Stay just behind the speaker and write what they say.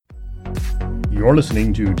You're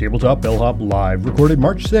listening to Tabletop Bellhop Live, recorded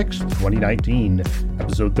March 6, 2019,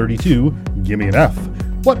 Episode 32, Gimme an F.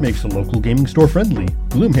 What makes a local gaming store friendly?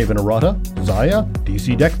 Gloomhaven errata, Xayah,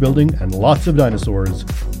 DC deck building, and lots of dinosaurs.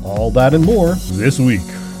 All that and more this week.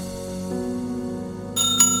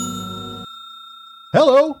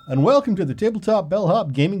 Hello, and welcome to the Tabletop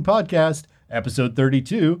Bellhop Gaming Podcast, Episode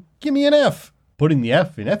 32, Gimme an F. Putting the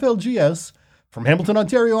F in FLGS. From Hamilton,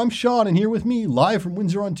 Ontario, I'm Sean, and here with me, live from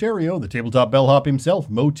Windsor, Ontario, the Tabletop Bellhop himself,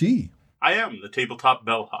 Mo T. I am the Tabletop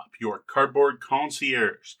Bellhop, your cardboard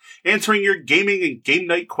concierge, answering your gaming and game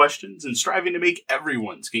night questions and striving to make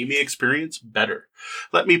everyone's gaming experience better.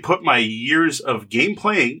 Let me put my years of game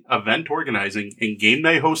playing, event organizing, and game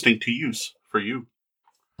night hosting to use for you.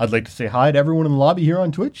 I'd like to say hi to everyone in the lobby here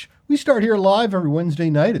on Twitch. We start here live every Wednesday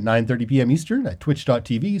night at 9:30 p.m. Eastern at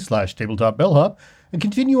twitch.tv/tabletopbellhop and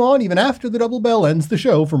continue on even after the double bell ends the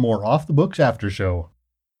show for more off-the-books after show.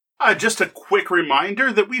 Just a quick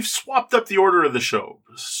reminder that we've swapped up the order of the show.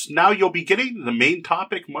 Now you'll be getting the main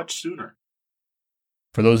topic much sooner.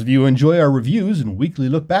 For those of you who enjoy our reviews and weekly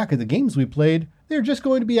look back at the games we played, they're just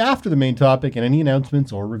going to be after the main topic and any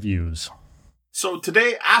announcements or reviews. So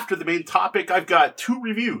today, after the main topic, I've got two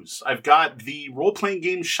reviews. I've got the role-playing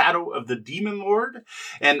game Shadow of the Demon Lord,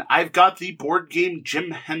 and I've got the board game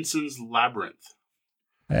Jim Henson's Labyrinth.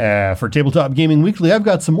 For Tabletop Gaming Weekly, I've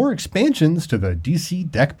got some more expansions to the DC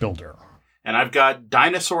Deck Builder. And I've got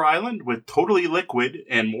Dinosaur Island with Totally Liquid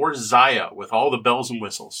and more Xayah with all the bells and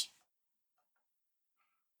whistles.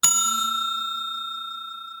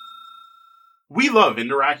 We love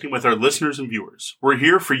interacting with our listeners and viewers. We're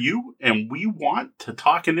here for you, and we want to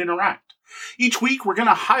talk and interact. Each week, we're going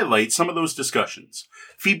to highlight some of those discussions.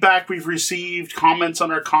 Feedback we've received, comments on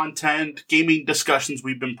our content, gaming discussions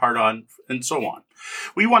we've been part on, and so on.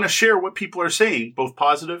 We want to share what people are saying, both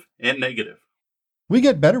positive and negative. We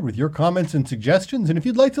get better with your comments and suggestions, and if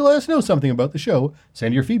you'd like to let us know something about the show,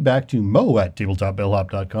 send your feedback to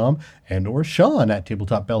mo@tabletopbellhop.com and or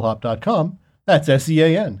sean@tabletopbellhop.com. That's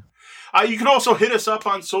SEAN. You can also hit us up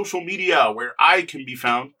on social media, where I can be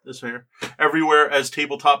found, everywhere as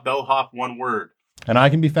Tabletop Bellhop, one word. And I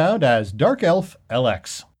can be found as Dark Elf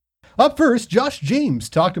LX. Up first, Josh James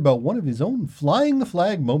talked about one of his own flying the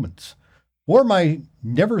flag moments. Wore my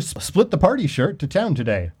never split the party shirt to town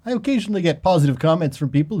today. I occasionally get positive comments from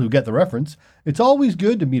people who get the reference. It's always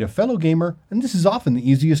good to meet a fellow gamer, and this is often the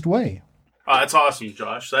easiest way. That's awesome,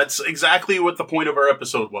 Josh. That's exactly what the point of our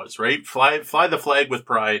episode was, right? Fly the flag with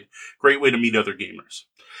pride. Great way to meet other gamers.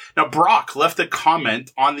 Now, Brock left a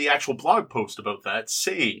comment on the actual blog post about that,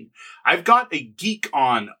 saying, I've got a Geek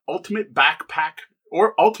On Ultimate Backpack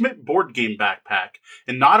or Ultimate Board Game Backpack,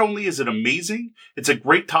 and not only is it amazing, it's a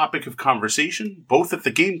great topic of conversation, both at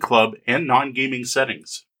the game club and non-gaming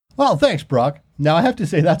settings. Well, thanks, Brock. Now, I have to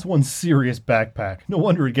say that's one serious backpack. No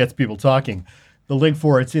wonder it gets people talking. The link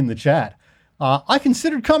for it's in the chat. I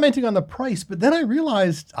considered commenting on the price, but then I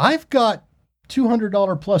realized I've got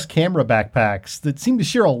 $200 plus camera backpacks that seem to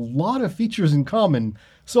share a lot of features in common,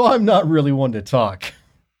 so I'm not really one to talk.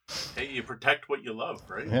 Hey, you protect what you love,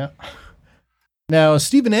 right? Yeah. Now,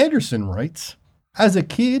 Stephen Anderson writes, as a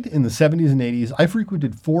kid in the 70s and 80s, I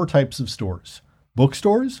frequented 4 types of stores: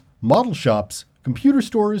 bookstores, model shops, computer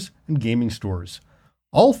stores, and gaming stores.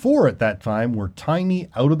 All 4 at that time were tiny,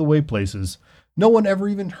 out-of-the-way places. No one ever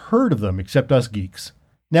even heard of them except us geeks.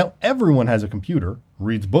 Now everyone has a computer,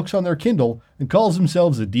 reads books on their Kindle, and calls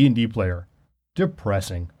themselves a D&D player.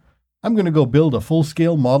 Depressing. I'm going to go build a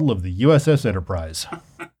full-scale model of the USS Enterprise.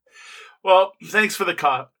 Well, thanks for the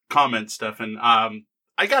comment, Stefan. I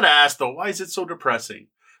got to ask, though, why is it so depressing?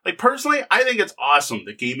 Personally, I think it's awesome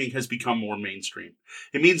that gaming has become more mainstream.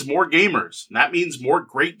 It means more gamers, and that means more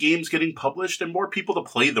great games getting published and more people to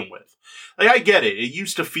play them with. I get it. It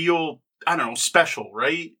used to feel, special,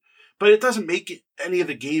 right? But it doesn't make any of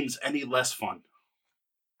the games any less fun.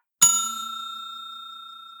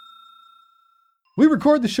 We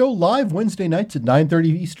record the show live Wednesday nights at 9:30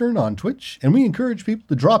 Eastern on Twitch, and we encourage people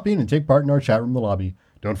to drop in and take part in our chat room, the lobby.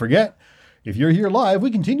 Don't forget, if you're here live,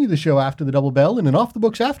 we continue the show after the double bell in an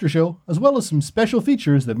off-the-books after show, as well as some special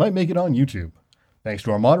features that might make it on YouTube. Thanks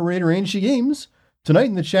to our moderator, Angie Games. Tonight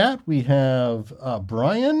in the chat, we have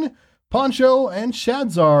Brian, Poncho, and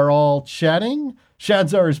Shadzar all chatting.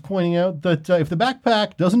 Shadzar is pointing out that if the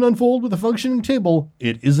backpack doesn't unfold with a functioning table,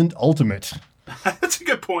 it isn't ultimate. That's a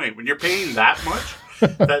good point. When you're paying that much,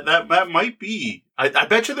 that might be. I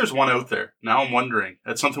bet you there's one out there. Now I'm wondering.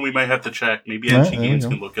 That's something we might have to check. Maybe NG Games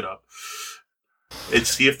can look it up.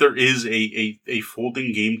 See if there is a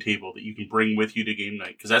folding game table that you can bring with you to game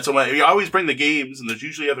night. Because that's what we always bring the games, and there's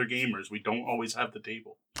usually other gamers. We don't always have the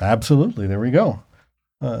table. Absolutely. There we go.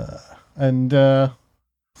 And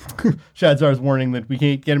Shadzar's warning that we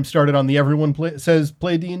can't get him started on the everyone says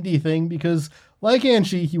play D&D thing because, like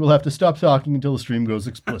Anshi, he will have to stop talking until the stream goes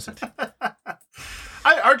explicit.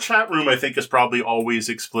 Our chat room, I think, is probably always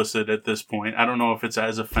explicit at this point. I don't know if it's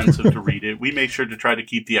as offensive to read it. We make sure to try to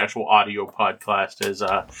keep the actual audio podcast as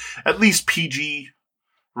at least PG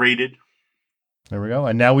rated. There we go.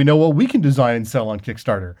 And now we know what we can design and sell on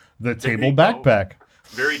Kickstarter. The table backpack.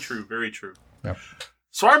 Very true. Very true. Yep.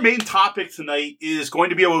 So our main topic tonight is going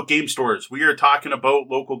to be about game stores. We are talking about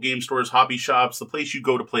local game stores, hobby shops, the place you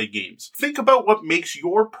go to play games. Think about what makes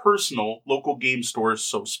your personal local game stores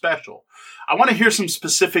so special. I want to hear some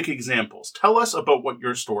specific examples. Tell us about what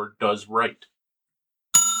your store does right.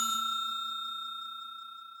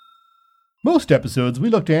 Most episodes, we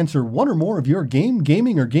look to answer one or more of your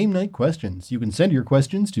gaming, or game night questions. You can send your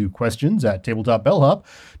questions to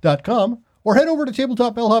questions@tabletopbellhop.com or head over to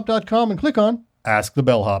tabletopbellhop.com and click on Ask the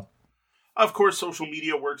Bellhop. Of course, social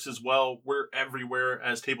media works as well. We're everywhere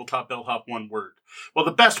as Tabletop Bellhop, one word. Well, the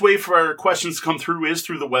best way for our questions to come through is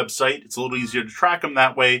through the website. It's a little easier to track them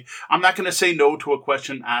that way. I'm not going to say no to a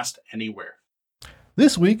question asked anywhere.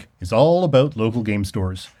 This week is all about local game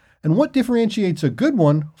stores and what differentiates a good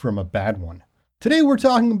one from a bad one. Today we're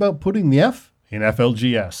talking about putting the F in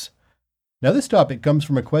FLGS. Now this topic comes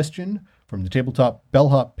from a question from the Tabletop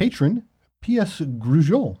Bellhop patron, P.S.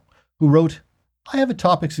 Grugeon, who wrote, I have a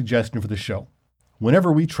topic suggestion for the show.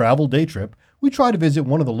 Whenever we travel day trip, we try to visit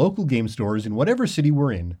one of the local game stores in whatever city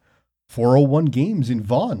we're in. 401 Games in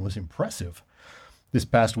Vaughan was impressive. This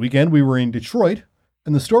past weekend we were in Detroit,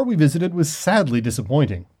 and the store we visited was sadly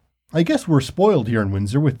disappointing. I guess we're spoiled here in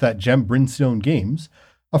Windsor with that gem Brimstone Games.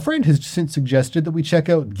 A friend has since suggested that we check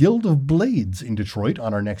out Guild of Blades in Detroit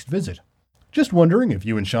on our next visit. Just wondering if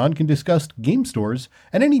you and Sean can discuss game stores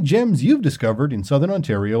and any gems you've discovered in Southern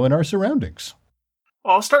Ontario and our surroundings.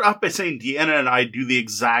 Well, I'll start off by saying Deanna and I do the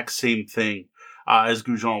exact same thing as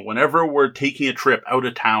Goujon. Whenever we're taking a trip out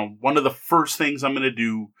of town, one of the first things I'm going to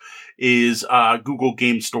do is Google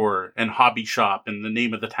Game Store and Hobby Shop and the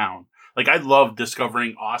name of the town. Like, I love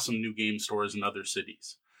discovering awesome new game stores in other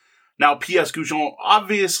cities. Now, P.S. Goujon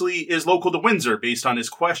obviously is local to Windsor based on his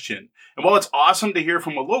question. And while it's awesome to hear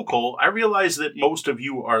from a local, I realize that most of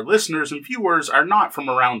you, our listeners and viewers, are not from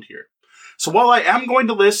around here. So while I am going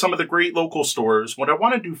to list some of the great local stores, what I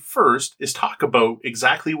want to do first is talk about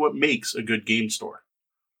exactly what makes a good game store.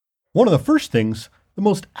 One of the first things, the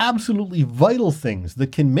most absolutely vital things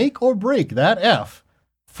that can make or break that F,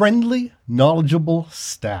 friendly, knowledgeable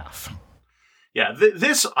staff. Yeah,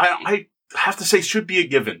 this, I have to say, should be a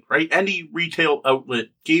given, right? Any retail outlet,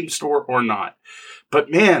 game store or not. But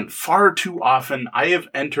man, far too often I have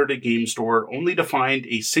entered a game store only to find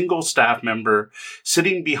a single staff member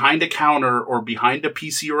sitting behind a counter or behind a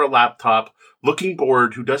PC or a laptop looking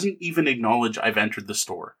bored who doesn't even acknowledge I've entered the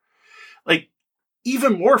store. Like,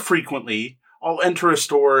 even more frequently, I'll enter a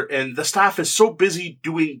store and the staff is so busy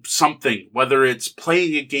doing something, whether it's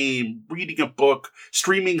playing a game, reading a book,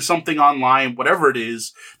 streaming something online, whatever it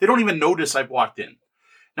is, they don't even notice I've walked in.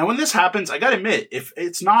 Now, when this happens, I gotta admit, if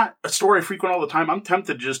it's not a store I frequent all the time, I'm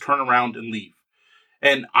tempted to just turn around and leave.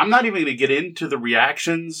 And I'm not even gonna get into the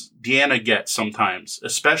reactions Deanna gets sometimes,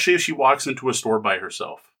 especially if she walks into a store by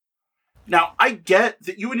herself. Now, I get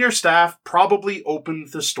that you and your staff probably opened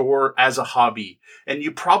the store as a hobby, and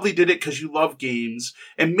you probably did it because you love games,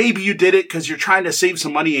 and maybe you did it because you're trying to save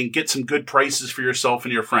some money and get some good prices for yourself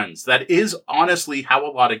and your friends. That is honestly how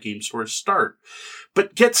a lot of game stores start.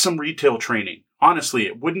 But get some retail training. Honestly,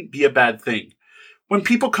 it wouldn't be a bad thing. When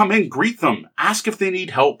people come in, greet them, ask if they need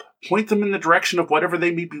help, point them in the direction of whatever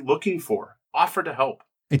they may be looking for, offer to help.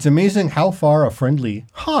 It's amazing how far a friendly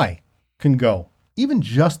hi can go. Even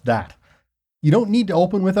just that. You don't need to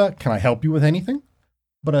open with a, can I help you with anything?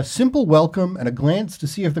 But a simple welcome and a glance to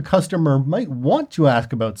see if the customer might want to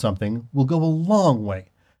ask about something will go a long way.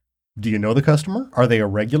 Do you know the customer? Are they a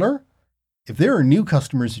regular? If there are new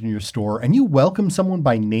customers in your store and you welcome someone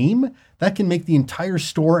by name, that can make the entire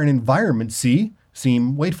store and environment seem,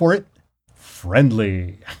 wait for it,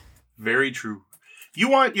 friendly. Very true. You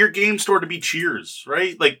want your game store to be Cheers,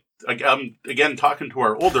 right? Like, I'm, again, talking to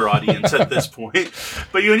our older audience at this point.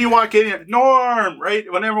 But when you walk in, Norm,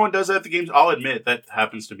 right? When everyone does that at the games, I'll admit that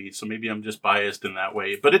happens to me. So maybe I'm just biased in that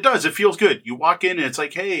way. But it does. It feels good. You walk in and it's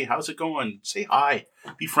like, hey, how's it going? Say hi.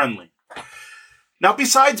 Be friendly. Now,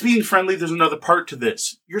 besides being friendly, there's another part to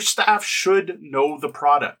this. Your staff should know the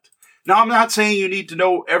product. Now, I'm not saying you need to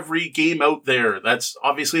know every game out there. That's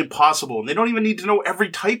obviously impossible. And they don't even need to know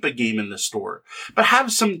every type of game in the store. But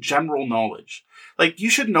have some general knowledge. Like,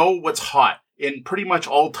 you should know what's hot in pretty much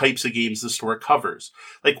all types of games the store covers.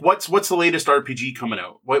 Like, what's the latest RPG coming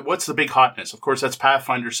out? What's the big hotness? Of course, that's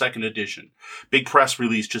Pathfinder 2nd Edition. Big press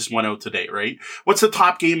release just went out today, right? What's the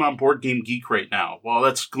top game on Board Game Geek right now? Well,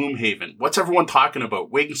 that's Gloomhaven. What's everyone talking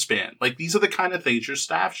about? Wingspan. Like, these are the kind of things your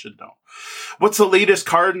staff should know. What's the latest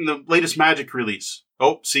card and the latest Magic release?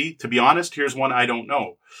 Oh, see, to be honest, here's one I don't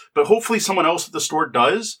know. But hopefully someone else at the store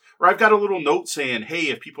does, or I've got a little note saying, hey,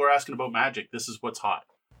 if people are asking about Magic, this is what's hot.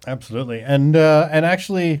 Absolutely. And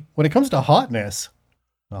actually, when it comes to hotness,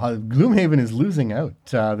 Gloomhaven is losing out.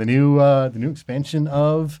 The new expansion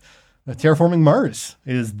of Terraforming Mars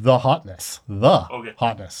is the hotness.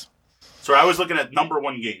 Hotness. So I was looking at number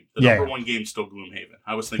one game. The number one game is still Gloomhaven.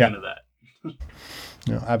 I was thinking of that.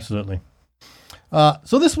 No, absolutely.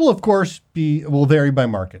 So this will, of course, will vary by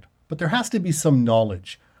market, but there has to be some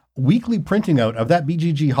knowledge. Weekly printing out of that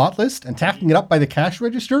BGG hot list and tacking it up by the cash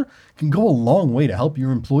register can go a long way to help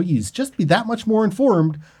your employees just be that much more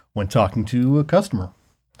informed when talking to a customer.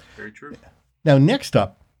 Very true. Now, next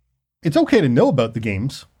up, it's okay to know about the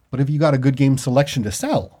games, but have you got a good game selection to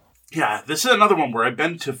sell? Yeah, this is another one where I've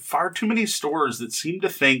been to far too many stores that seem to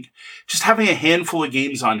think just having a handful of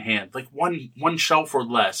games on hand, like one shelf or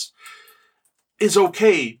less, is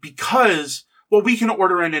okay because, well, we can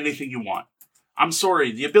order in anything you want. I'm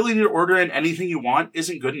sorry, the ability to order in anything you want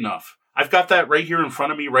isn't good enough. I've got that right here in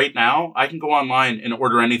front of me right now. I can go online and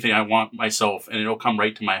order anything I want myself, and it'll come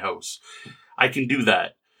right to my house. I can do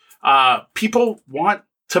that. People want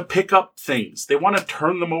to pick up things. They want to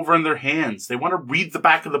turn them over in their hands. They want to read the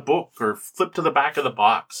back of the book or flip to the back of the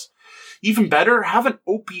box. Even better, have an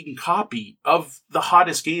open copy of the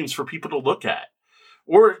hottest games for people to look at.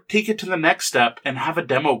 Or take it to the next step and have a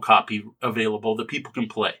demo copy available that people can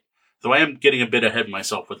play. Though I am getting a bit ahead of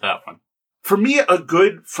myself with that one. For me, a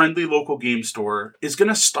good, friendly local game store is going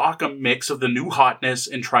to stock a mix of the new hotness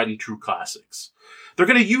and tried and true classics. They're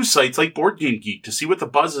going to use sites like Board Game Geek to see what the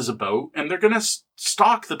buzz is about, and they're going to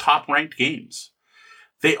stock the top-ranked games.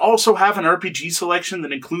 They also have an RPG selection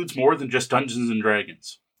that includes more than just Dungeons &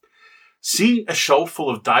 Dragons. Seeing a shelf full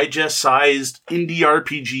of digest-sized indie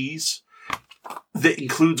RPGs that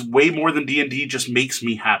includes way more than D&D just makes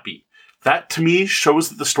me happy. That, to me, shows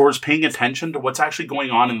that the store is paying attention to what's actually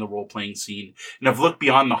going on in the role-playing scene and have looked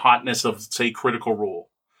beyond the hotness of, say, Critical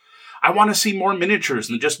Role. I want to see more miniatures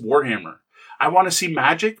than just Warhammer. I want to see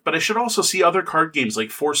Magic, but I should also see other card games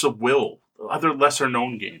like Force of Will, other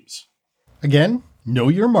lesser-known games. Again, know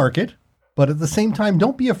your market, but at the same time,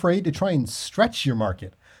 don't be afraid to try and stretch your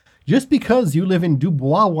market. Just because you live in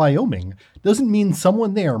Dubois, Wyoming, doesn't mean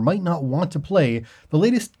someone there might not want to play the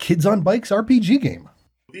latest Kids on Bikes RPG game.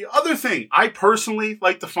 The other thing I personally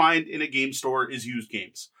like to find in a game store is used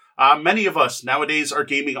games. Many of us nowadays are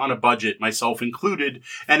gaming on a budget, myself included,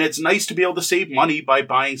 and it's nice to be able to save money by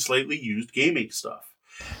buying slightly used gaming stuff.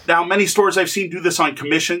 Now, many stores I've seen do this on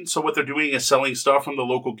commission, so what they're doing is selling stuff from the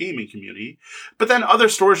local gaming community. But then other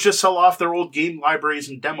stores just sell off their old game libraries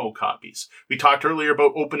and demo copies. We talked earlier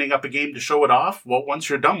about opening up a game to show it off. Well, once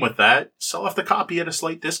you're done with that, sell off the copy at a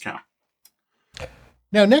slight discount.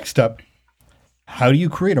 Now, next up, how do you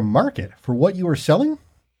create a market for what you are selling?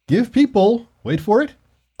 Give people, wait for it,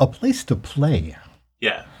 a place to play.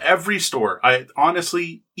 Yeah, every store. I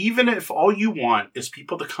honestly, even if all you want is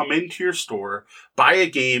people to come into your store, buy a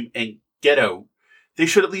game, and get out, they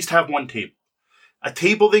should at least have one table. A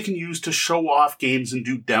table they can use to show off games and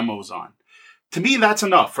do demos on. To me, that's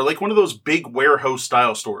enough for like one of those big warehouse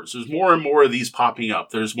style stores. There's more and more of these popping up.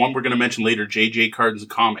 There's one we're going to mention later, JJ Cards and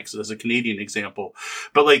Comics, as a Canadian example.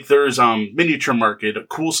 But like there's Miniature Market,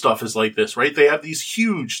 cool stuff is like this, right? They have these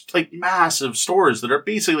huge, like massive stores that are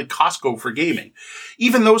basically Costco for gaming.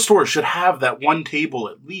 Even those stores should have that one table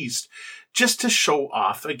at least just to show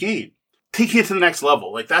off a game. Taking it to the next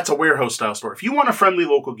level, like that's a warehouse style store. If you want a friendly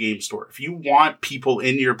local game store, if you want people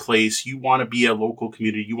in your place, you want to be a local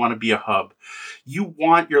community, you want to be a hub, you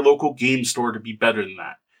want your local game store to be better than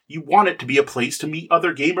that. You want it to be a place to meet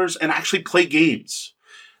other gamers and actually play games.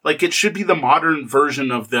 Like it should be the modern version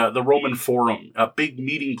of the Roman Forum, a big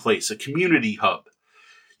meeting place, a community hub.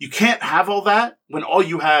 You can't have all that when all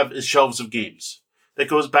you have is shelves of games. That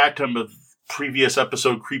goes back to the previous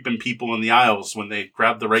episode, creeping people in the aisles when they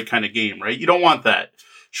grab the right kind of game, right? You don't want that.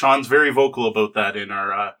 Sean's very vocal about that in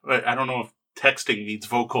our, I don't know if texting needs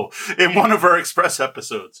vocal, in one of our Express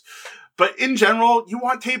episodes. But in general, you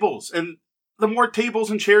want tables, and the more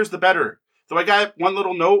tables and chairs, the better. Though I got one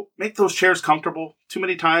little note, make those chairs comfortable. Too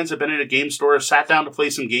many times I've been in a game store, sat down to play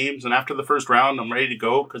some games, and after the first round, I'm ready to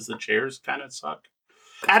go because the chairs kind of suck.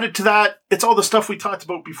 Added to that, it's all the stuff we talked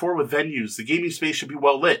about before with venues. The gaming space should be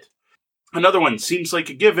well lit. Another one seems like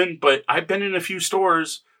a given, but I've been in a few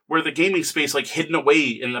stores where the gaming space like hidden away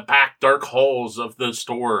in the back dark halls of the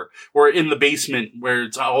store or in the basement where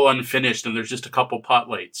it's all unfinished and there's just a couple pot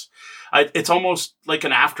lights. It's almost like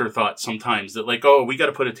an afterthought sometimes that like, oh, we got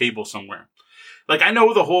to put a table somewhere. Like, I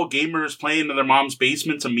know the whole gamers playing in their mom's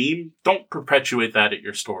basement's a meme. Don't perpetuate that at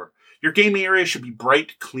your store. Your gaming area should be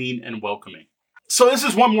bright, clean, and welcoming. So this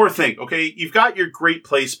is one more thing, okay? You've got your great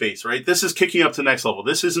play space, right? This is kicking up to the next level.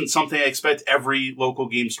 This isn't something I expect every local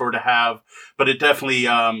game store to have, but it definitely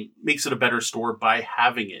makes it a better store by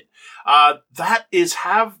having it. That is,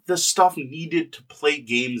 have the stuff needed to play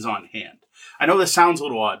games on hand. I know this sounds a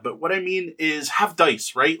little odd, but what I mean is have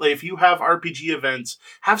dice, right? Like if you have RPG events,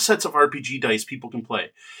 have sets of RPG dice people can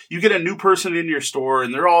play. You get a new person in your store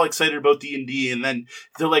and they're all excited about D&D and then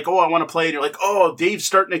they're like, oh, I want to play. And you're like, oh, Dave's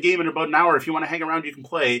starting a game in about an hour. If you want to hang around, you can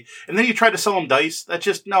play. And then you try to sell them dice. That's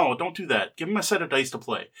just, no, don't do that. Give them a set of dice to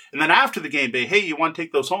play. And then after the game, hey, you want to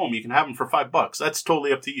take those home? You can have them for $5. That's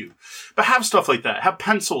totally up to you. But have stuff like that. Have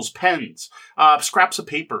pencils, pens, scraps of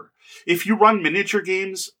paper. If you run miniature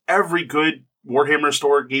games, every good Warhammer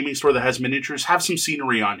store, gaming store that has miniatures, have some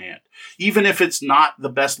scenery on hand. Even if it's not the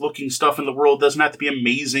best looking stuff in the world, doesn't have to be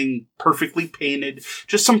amazing, perfectly painted,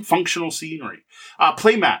 just some functional scenery.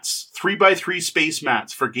 Play mats, 3x3 space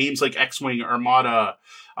mats for games like X-Wing, Armada,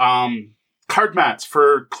 card mats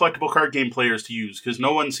for collectible card game players to use, because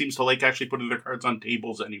no one seems to like actually putting their cards on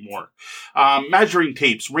tables anymore. Measuring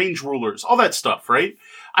tapes, range rulers, all that stuff, right?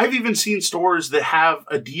 I've even seen stores that have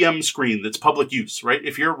a DM screen that's public use, right?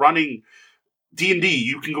 If you're running D&D,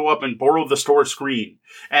 you can go up and borrow the store screen.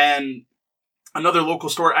 And another local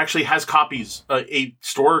store actually has copies, a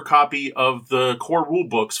store copy of the core rule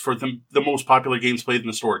books for the most popular games played in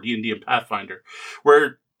the store, D&D and Pathfinder,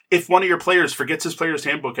 where if one of your players forgets his player's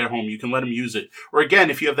handbook at home, you can let him use it. Or again,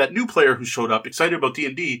 if you have that new player who showed up excited about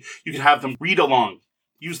D&D, you can have them read along,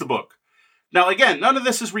 use the book. Now, again, none of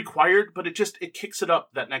this is required, but it kicks it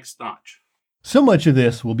up that next notch. So much of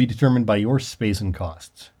this will be determined by your space and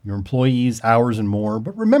costs, your employees, hours, and more.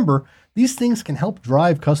 But remember, these things can help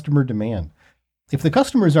drive customer demand. If the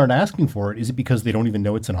customers aren't asking for it, is it because they don't even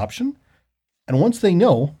know it's an option? And once they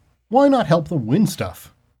know, why not help them win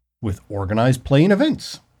stuff with organized play and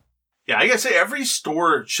events? Yeah, I gotta say, every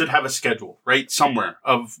store should have a schedule, right? Somewhere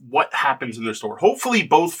of what happens in their store. Hopefully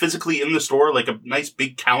both physically in the store, like a nice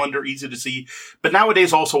big calendar, easy to see, but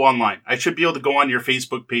nowadays also online. I should be able to go on your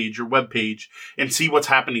Facebook page or web page and see what's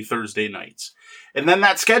happening Thursday nights. And then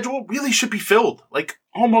that schedule really should be filled. Like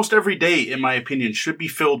almost every day, in my opinion, should be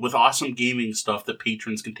filled with awesome gaming stuff that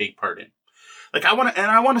patrons can take part in. Like I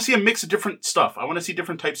want to see a mix of different stuff. I want to see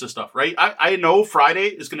different types of stuff, right? I know Friday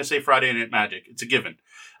is going to say Friday Night Magic. It's a given.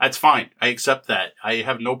 That's fine. I accept that. I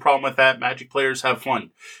have no problem with that. Magic players have fun.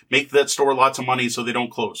 Make that store lots of money so they don't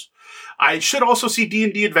close. I should also see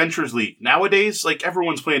D&D Adventures League. Nowadays, like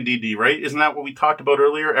everyone's playing D&D, right? Isn't that what we talked about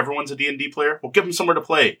earlier? Everyone's a D&D player. Well, give them somewhere to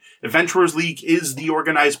play. Adventurers League is the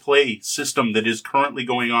organized play system that is currently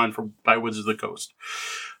going on by Wizards of the Coast.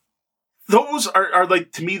 Those are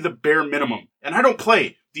like, to me, the bare minimum. And I don't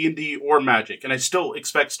play D&D or Magic, and I still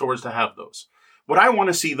expect stores to have those. What I want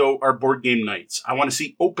to see, though, are board game nights. I want to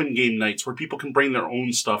see open game nights where people can bring their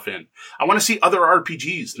own stuff in. I want to see other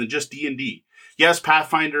RPGs than just D&D. Yes,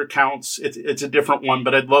 Pathfinder counts. It's a different one,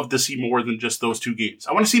 but I'd love to see more than just those two games.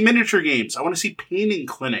 I want to see miniature games. I want to see painting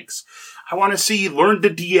clinics. I want to see learn to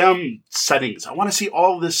DM settings. I want to see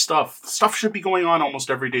all this stuff. Stuff should be going on almost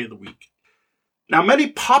every day of the week. Now, many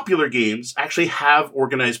popular games actually have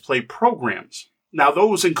organized play programs. Now,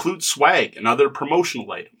 those include swag and other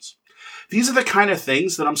promotional items. These are the kind of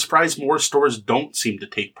things that I'm surprised more stores don't seem to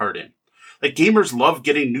take part in. Like, gamers love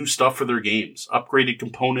getting new stuff for their games, upgraded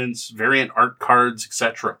components, variant art cards,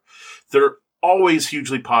 etc. They're always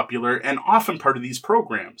hugely popular and often part of these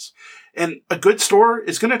programs. And a good store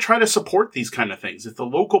is going to try to support these kind of things. If the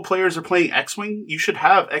local players are playing X-Wing, you should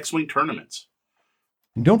have X-Wing tournaments.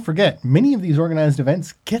 And don't forget, many of these organized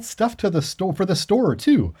events get stuff to the store for the store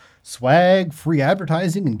too. Swag, free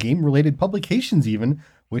advertising, and game-related publications even,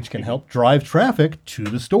 which can help drive traffic to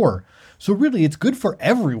the store. So really, it's good for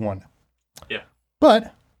everyone. Yeah.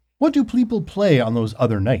 But what do people play on those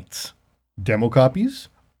other nights? Demo copies?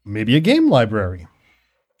 Maybe a game library?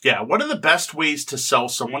 Yeah, one of the best ways to sell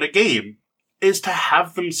someone a game is to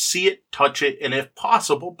have them see it, touch it, and if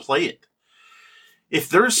possible, play it. If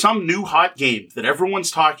there's some new hot game that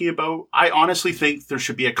everyone's talking about, I honestly think there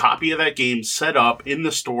should be a copy of that game set up in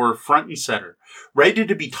the store front and center. ready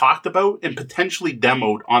to be talked about and potentially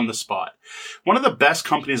demoed on the spot. One of the best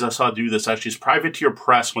companies I saw do this actually is Privateer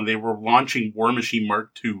Press when they were launching War Machine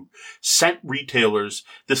Mark II, sent retailers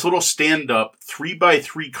this little stand-up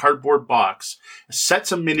 3x3 cardboard box,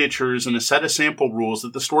 sets of miniatures and a set of sample rules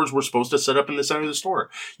that the stores were supposed to set up in the center of the store.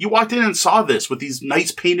 You walked in and saw this with these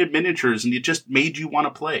nice painted miniatures and it just made you want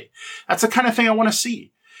to play. That's the kind of thing I want to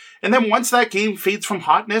see. And then once that game fades from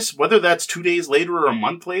hotness, whether that's 2 days later or a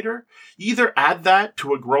month later, you either add that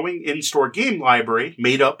to a growing in-store game library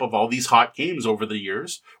made up of all these hot games over the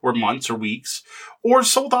years, or months or weeks, or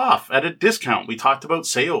sold off at a discount. We talked about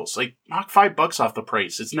sales. Like, knock $5 off the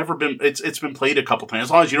price. It's been played a couple times,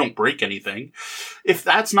 as long as you don't break anything. If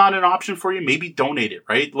that's not an option for you, maybe donate it,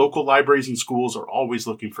 right? Local libraries and schools are always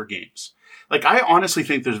looking for games. Like, I honestly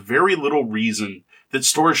think there's very little reason that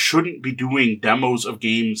stores shouldn't be doing demos of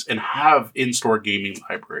games and have in-store gaming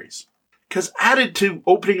libraries. Because added to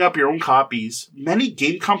opening up your own copies, many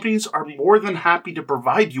game companies are more than happy to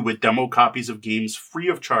provide you with demo copies of games free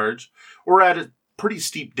of charge or at a pretty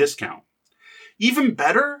steep discount. Even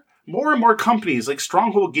better, more and more companies like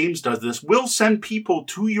Stronghold Games does this will send people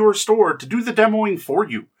to your store to do the demoing for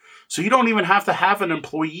you. So you don't even have to have an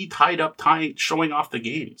employee tied up showing off the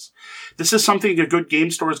games. This is something a good game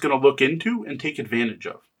store is going to look into and take advantage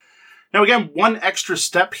of. Now again, one extra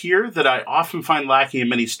step here that I often find lacking in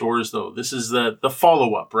many stores though, this is the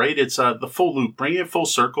follow-up, right? It's the full loop, bring it full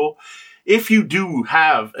circle. If you do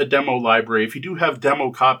have a demo library, if you do have demo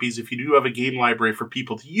copies, if you do have a game library for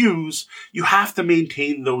people to use, you have to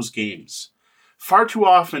maintain those games. Far too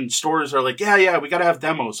often, stores are like, yeah, we got to have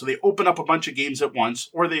demos. So they open up a bunch of games at once,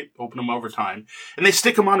 or they open them over time, and they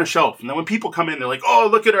stick them on a shelf. And then when people come in, they're like, oh,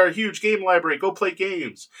 look at our huge game library. Go play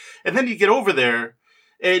games. And then you get over there,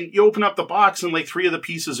 and you open up the box, and like 3 of the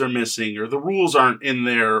pieces are missing, or the rules aren't in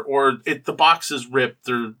there, or the box is ripped,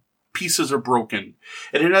 or pieces are broken.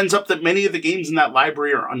 And it ends up that many of the games in that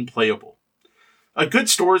library are unplayable. A good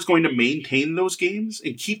store is going to maintain those games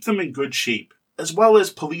and keep them in good shape, as well as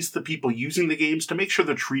police the people using the games to make sure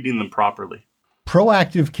they're treating them properly.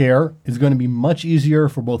 Proactive care is going to be much easier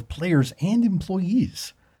for both players and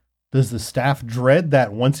employees. Does the staff dread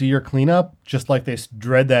that once-a-year cleanup, just like they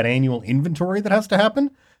dread that annual inventory that has to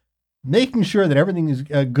happen? Making sure that everything is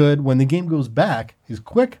good when the game goes back is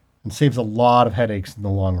quick and saves a lot of headaches in the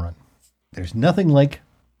long run. There's nothing like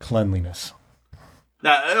cleanliness.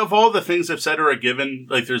 Now, of all the things I've said are a given,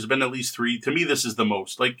 like there's been at least 3. To me, this is the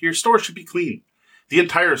most. Like, your store should be clean. The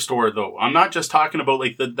entire store, though. I'm not just talking about,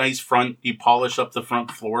 like, the nice front, you polish up the front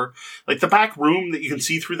floor. Like, the back room that you can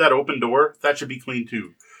see through that open door, that should be clean,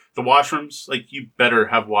 too. The washrooms, like, you better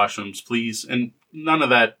have washrooms, please. And none of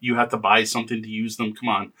that, you have to buy something to use them. Come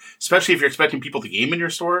on. Especially if you're expecting people to game in your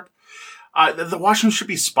store. The washrooms should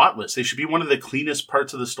be spotless. They should be one of the cleanest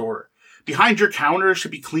parts of the store. Behind your counter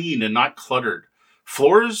should be clean and not cluttered.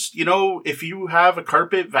 Floors, if you have a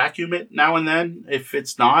carpet, vacuum it now and then. If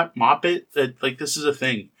it's not, mop it. Like, this is a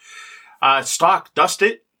thing. Stock, dust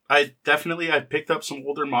it. I've picked up some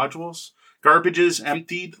older modules. Garbage is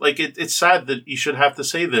emptied. Like, it's sad that you should have to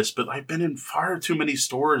say this, but I've been in far too many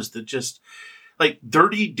stores that just, like,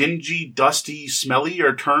 dirty, dingy, dusty, smelly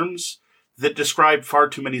are terms that describe far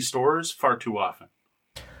too many stores far too often.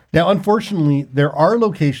 Now, unfortunately, there are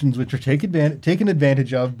locations which are taken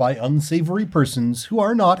advantage of by unsavory persons who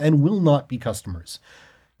are not and will not be customers.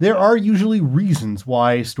 There are usually reasons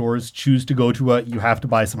why stores choose to go to you have to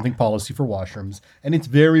buy something policy for washrooms, and it's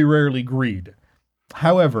very rarely greed.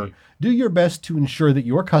 However, do your best to ensure that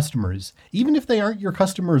your customers, even if they aren't your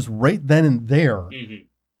customers right then and there,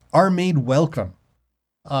 are made welcome.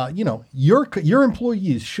 Your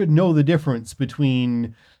employees should know the difference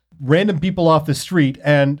between random people off the street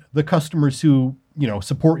and the customers who,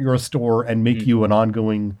 support your store and make you an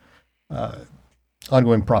ongoing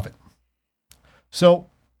profit. So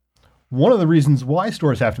one of the reasons why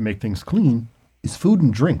stores have to make things clean is food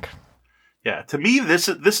and drink. Yeah, to me, this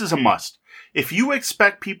is a must. If you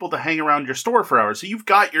expect people to hang around your store for hours, so you've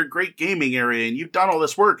got your great gaming area and you've done all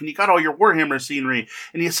this work and you got all your Warhammer scenery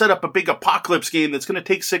and you set up a big apocalypse game that's going to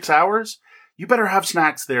take 6 hours, you better have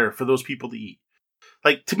snacks there for those people to eat.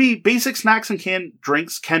 Like, to me, basic snacks and canned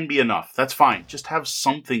drinks can be enough. That's fine. Just have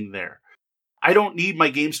something there. I don't need my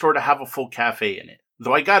game store to have a full cafe in it.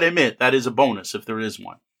 Though I gotta admit, that is a bonus if there is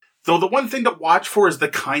one. Though the one thing to watch for is the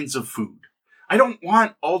kinds of food. I don't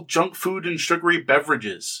want all junk food and sugary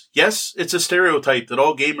beverages. Yes, it's a stereotype that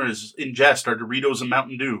all gamers ingest are Doritos and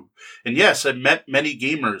Mountain Dew. And yes, I've met many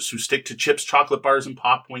gamers who stick to chips, chocolate bars, and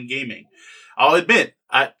pop when gaming. I'll admit,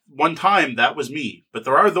 at one time, that was me. But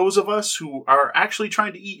there are those of us who are actually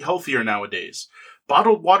trying to eat healthier nowadays.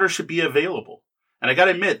 Bottled water should be available. And I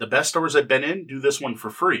gotta admit, the best stores I've been in do this one for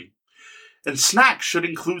free. And snacks should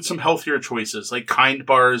include some healthier choices like Kind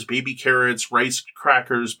bars, baby carrots, rice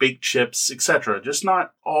crackers, baked chips, etc. Just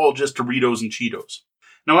not all just Doritos and Cheetos.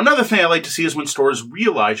 Now, another thing I like to see is when stores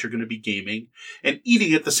realize you're going to be gaming and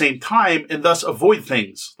eating at the same time and thus avoid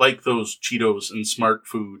things like those Cheetos and Smart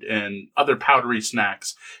Food and other powdery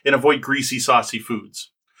snacks and avoid greasy, saucy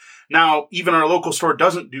foods. Now, even our local store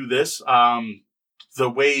doesn't do this. The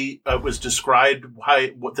way it was described,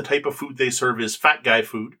 what the type of food they serve is fat guy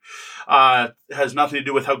food. Has nothing to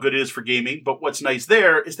do with how good it is for gaming. But what's nice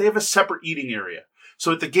there is they have a separate eating area.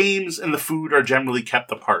 So that the games and the food are generally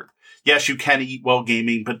kept apart. Yes, you can eat while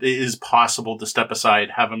gaming, but it is possible to step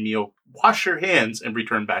aside, have a meal, wash your hands, and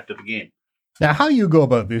return back to the game. Now, how you go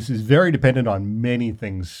about this is very dependent on many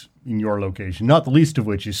things in your location, not the least of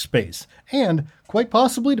which is space. And, quite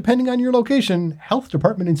possibly, depending on your location, health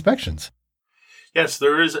department inspections. Yes,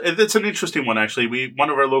 there is. It's an interesting one, actually. One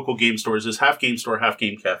of our local game stores is Half Game Store, Half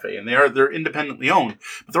Game Cafe, and they're independently owned,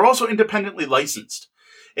 but they're also independently licensed.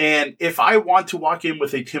 And if I want to walk in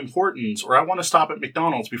with a Tim Hortons or I want to stop at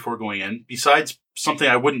McDonald's before going in, besides something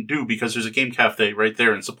I wouldn't do because there's a game cafe right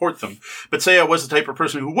there and support them, but say I was the type of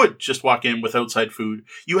person who would just walk in with outside food,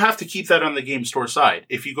 you have to keep that on the game store side.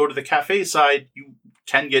 If you go to the cafe side, you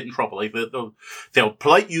can get in trouble. Like they'll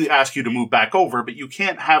politely ask you to move back over, but you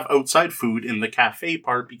can't have outside food in the cafe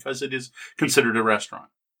part because it is considered a restaurant.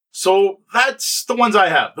 So that's the ones I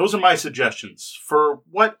have. Those are my suggestions for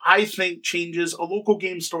what I think changes a local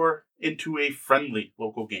game store into a friendly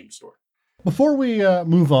local game store. Before we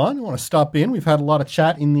move on, I want to stop in. We've had a lot of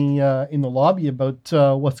chat in the lobby about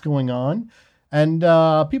what's going on. And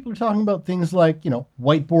people are talking about things like,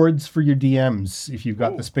 whiteboards for your DMs if you've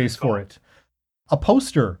got the space for it. A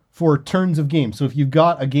poster for turns of games. So if you've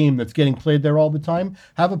got a game that's getting played there all the time,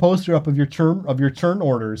 have a poster up of your turn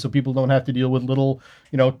order so people don't have to deal with little,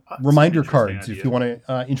 reminder cards. Idea. If you want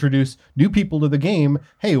to introduce new people to the game,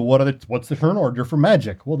 hey, what's the turn order for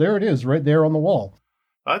Magic? Well, there it is, right there on the wall.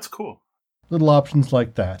 That's cool. Little options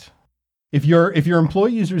like that. If your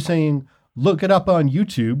employees are saying, look it up on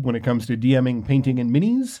YouTube when it comes to DMing, painting, and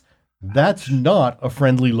minis, that's not a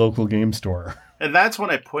friendly local game store. And that's when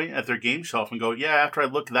I point at their game shelf and go, yeah, after I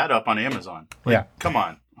look that up on Amazon. Come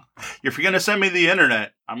on. If you're going to send me the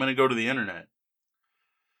internet, I'm going to go to the internet.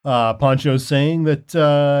 Poncho's saying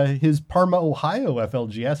that his Parma, Ohio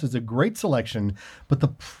FLGS is a great selection, but the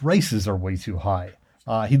prices are way too high.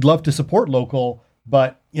 He'd love to support local,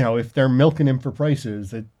 but, if they're milking him for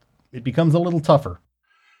prices, it becomes a little tougher.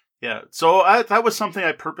 Yeah, so that was something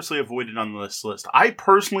I purposely avoided on this list. I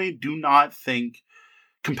personally do not think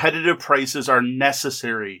competitive prices are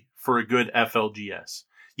necessary for a good FLGS.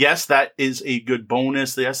 Yes, that is a good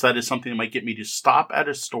bonus. Yes, that is something that might get me to stop at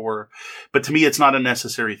a store. But to me, it's not a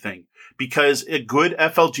necessary thing because a good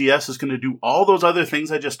FLGS is going to do all those other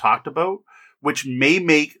things I just talked about, which may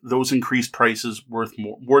make those increased prices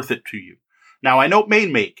worth it to you. Now, I know it may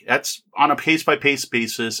make. That's on a pace-by-pace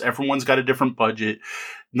basis. Everyone's got a different budget.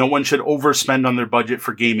 No one should overspend on their budget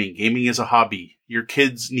for gaming. Gaming is a hobby. Your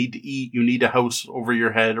kids need to eat. You need a house over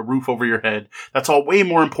your head, a roof over your head. That's all way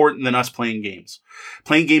more important than us playing games.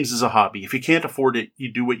 Playing games is a hobby. If you can't afford it,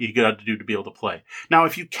 you do what you got to do to be able to play. Now,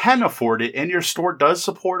 if you can afford it and your store does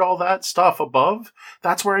support all that stuff above,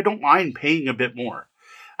 that's where I don't mind paying a bit more.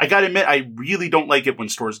 I gotta admit, I really don't like it when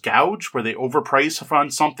stores gouge, where they overprice on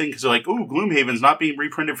something because they're like, ooh, Gloomhaven's not being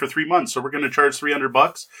reprinted for 3 months, so we're going to charge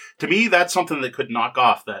 $300. To me, that's something that could knock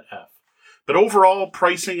off that F. But overall,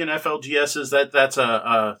 pricing in FLGS that's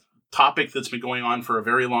a topic that's been going on for a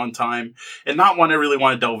very long time and not one I really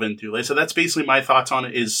want to delve into. Like I said, that's basically my thoughts on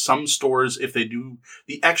it is some stores, if they do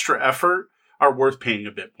the extra effort, are worth paying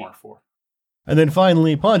a bit more for. And then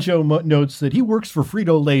finally, Poncho notes that he works for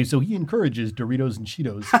Frito-Lay, so he encourages Doritos and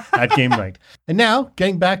Cheetos at game night. And now,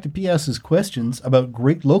 getting back to PS's questions about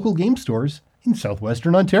great local game stores in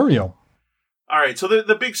southwestern Ontario. All right, so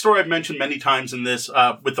the big story I've mentioned many times in this,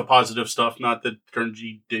 with the positive stuff, not the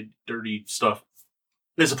dirty stuff,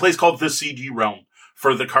 is a place called the CG Realm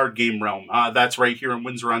for the card game realm. That's right here in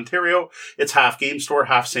Windsor, Ontario. It's half game store,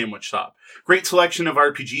 half sandwich shop. Great selection of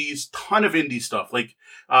RPGs, ton of indie stuff. Like,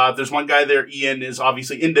 there's one guy there, Ian, is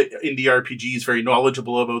obviously into indie RPGs, very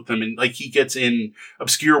knowledgeable about them, and like he gets in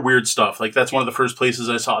obscure, weird stuff. Like that's one of the first places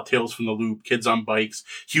I saw Tales from the Loop, Kids on Bikes,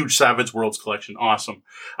 huge Savage Worlds collection, awesome.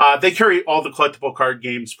 They carry all the collectible card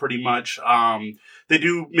games pretty much. They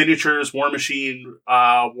do miniatures, War Machine,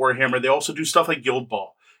 Warhammer. They also do stuff like Guild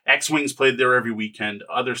Ball. X-Wings played there every weekend,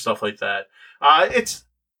 other stuff like that. It's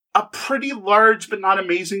a pretty large but not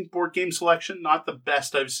amazing board game selection, not the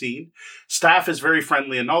best I've seen. Staff is very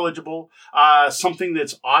friendly and knowledgeable. Something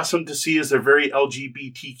that's awesome to see is they're very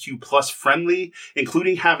LGBTQ plus friendly,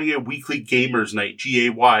 including having a weekly gamers night,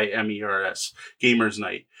 GAYMERS, gamers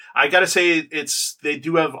night. I gotta say, they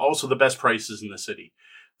do have also the best prices in the city.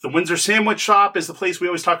 The Windsor Sandwich Shop is the place we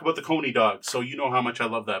always talk about the Coney dogs, so you know how much I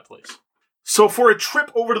love that place. So for a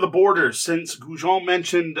trip over to the border, since Goujon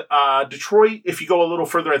mentioned Detroit, if you go a little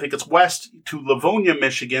further, I think it's west to Livonia,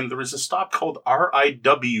 Michigan, there is a stop called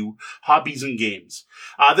RIW, Hobbies and Games.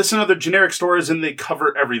 This is another generic store, and they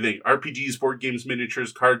cover everything. RPGs, board games,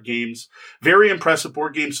 miniatures, card games. Very impressive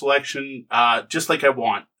board game selection, just like I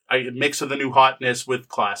want. A mix of the new hotness with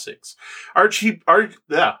classics. RPG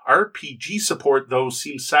support, though,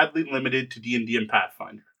 seems sadly limited to D&D and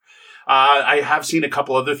Pathfinder. I have seen a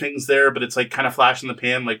couple other things there, but it's like kind of flash in the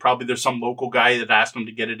pan. Like probably there's some local guy that asked them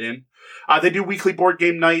to get it in. They do weekly board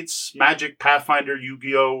game nights, Magic, Pathfinder,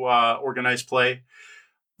 Yu-Gi-Oh! Organized play.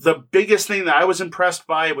 The biggest thing that I was impressed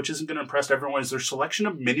by, which isn't going to impress everyone, is their selection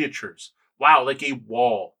of miniatures. Wow, like a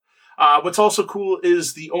wall. What's also cool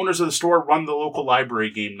is the owners of the store run the local library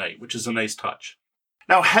game night, which is a nice touch.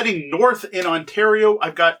 Now, heading north in Ontario,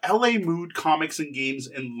 I've got LA Mood Comics and Games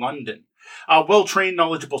in London. Well-trained,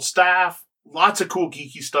 knowledgeable staff, lots of cool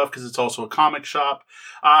geeky stuff because it's also a comic shop.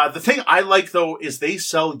 The thing I like, though, is they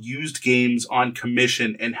sell used games on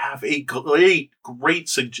commission and have a great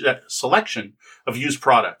selection of used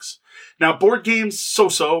products. Now, board games,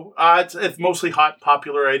 so-so. It's mostly hot,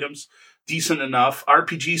 popular items. Decent enough.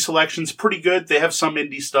 RPG selection's pretty good. They have some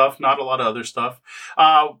indie stuff, not a lot of other stuff.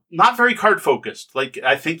 Not very card focused. Like,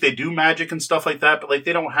 I think they do Magic and stuff like that, but like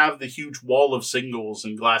they don't have the huge wall of singles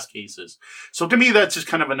and glass cases. So to me, that's just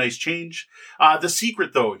kind of a nice change. The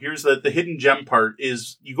secret though, here's the hidden gem part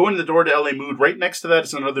is you go into the door to LA Mood. Right next to that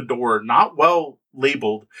is another door, not well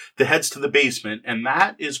labeled, that heads to the basement. And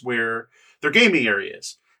that is where their gaming area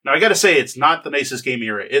is. Now, I gotta say, it's not the nicest gaming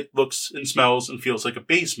area. It looks and smells and feels like a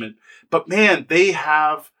basement. But man, they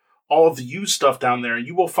have all of the used stuff down there. And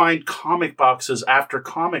you will find comic boxes after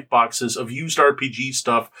comic boxes of used RPG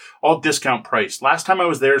stuff, all discount price. Last time I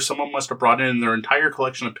was there, someone must have brought in their entire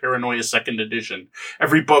collection of Paranoia 2nd edition.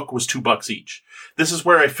 Every book was $2 each. This is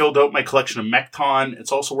where I filled out my collection of Mechton.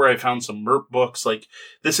 It's also where I found some Merp books. Like,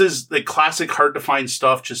 this is the classic hard-to-find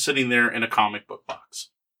stuff just sitting there in a comic book box.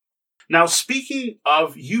 Now, speaking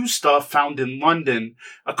of used stuff found in London,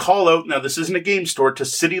 a call out, now this isn't a game store, to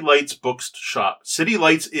City Lights Bookshop. City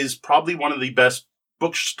Lights is probably one of the best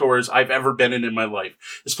bookstores I've ever been in my life.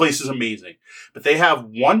 This place is amazing. But they have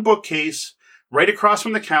one bookcase right across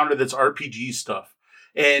from the counter that's RPG stuff.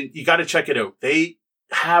 And you got to check it out. They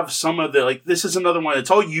have some of the, like, this is another one.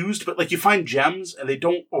 It's all used, but like you find gems and they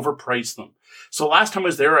don't overprice them. So last time I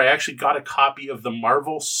was there, I actually got a copy of the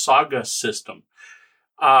Marvel Saga system.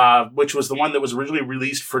 Which was the one that was originally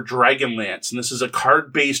released for Dragonlance. And this is a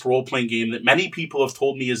card-based role-playing game that many people have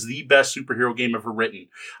told me is the best superhero game ever written.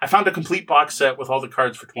 I found a complete box set with all the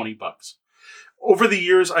cards for $20. Over the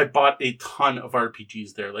years, I bought a ton of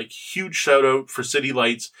RPGs there. Like, huge shout-out for City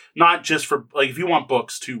Lights. Not just for, like, if you want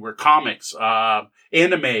books, too, or comics,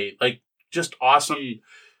 anime, like, just awesome,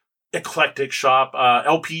 eclectic shop.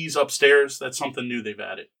 LPs upstairs, that's something new they've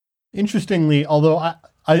added. Interestingly, although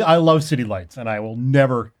I love City Lights, and I will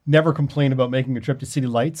never complain about making a trip to City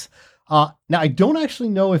Lights. Now, I don't actually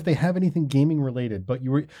know if they have anything gaming related, but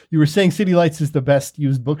you were saying City Lights is the best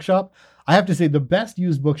used bookshop. I have to say the best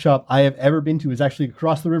used bookshop I have ever been to is actually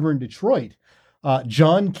across the river in Detroit.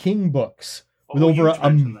 John King Books with over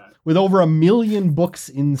 1 million books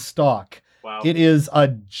in stock. Wow. It is a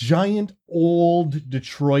giant old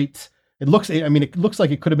Detroit. It looks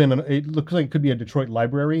like it could be a Detroit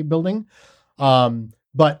library building.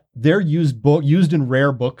 But their used and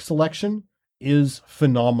rare book selection is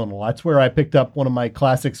phenomenal. That's where I picked up one of my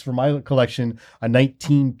classics for my collection, a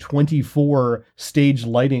 1924 stage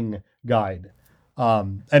lighting guide.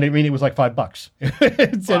 And I mean, it was like $5.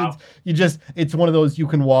 Wow. It's one of those you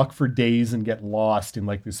can walk for days and get lost in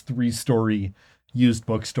like this 3-story used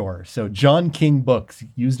bookstore. So John King Books,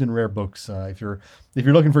 used and rare books. If you're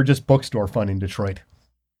looking for just bookstore fun in Detroit.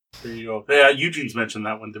 There you go. Yeah, Eugene's mentioned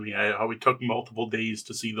that one to me. How we took multiple days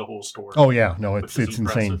to see the whole store. Oh yeah, no, it's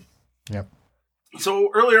insane. Yep. So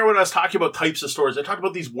earlier when I was talking about types of stores, I talked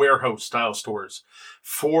about these warehouse style stores.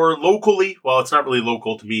 For locally, well, it's not really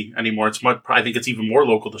local to me anymore. I think it's even more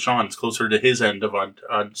local to Sean. It's closer to his end of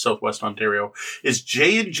Southwest Ontario. Is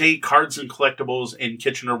J&J Cards and Collectibles in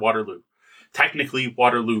Kitchener-Waterloo. Technically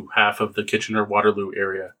Waterloo, half of the Kitchener-Waterloo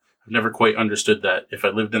area. I've never quite understood that. If I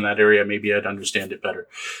lived in that area, maybe I'd understand it better.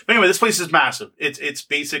 But anyway, this place is massive. It's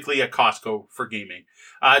basically a Costco for gaming.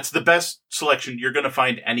 It's the best selection you're going to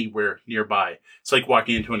find anywhere nearby. It's like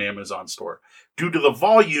walking into an Amazon store. Due to the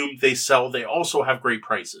volume they sell, they also have great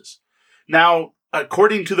prices. Now,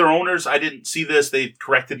 according to their owners, I didn't see this. They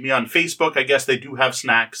corrected me on Facebook. I guess they do have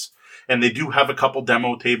snacks. And they do have a couple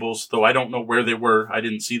demo tables, though I don't know where they were. I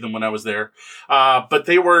didn't see them when I was there. But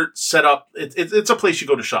they were set up. It's a place you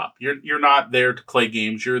go to shop. You're not there to play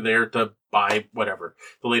games. You're there to buy whatever,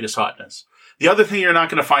 the latest hotness. The other thing you're not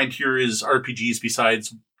going to find here is RPGs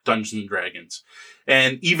besides Dungeons & Dragons.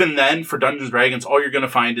 And even then, for Dungeons & Dragons, all you're going to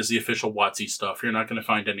find is the official WotC stuff. You're not going to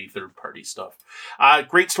find any third-party stuff.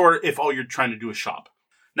 Great store if all you're trying to do is shop.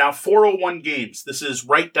 Now, 401 Games. This is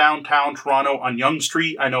right downtown Toronto on Yonge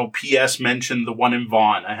Street. I know PS mentioned the one in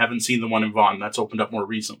Vaughan. I haven't seen the one in Vaughan. That's opened up more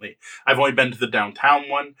recently. I've only been to the downtown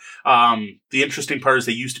one. The interesting part is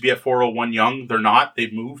they used to be at 401 Yonge. They're not.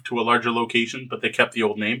 They've moved to a larger location, but they kept the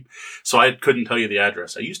old name. So I couldn't tell you the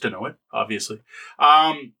address. I used to know it, obviously.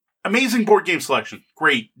 Amazing board game selection.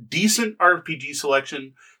 Great. Decent RPG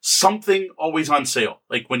selection. Something always on sale.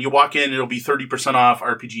 Like when you walk in, it'll be 30% off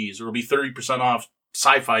RPGs, or it'll be 30% off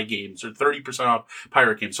sci-fi games, or 30% off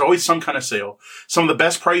pirate games. So always some kind of sale. Some of the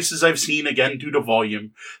best prices I've seen, again, due to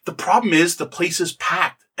volume. The problem is the place is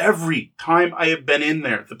packed. Every time I have been in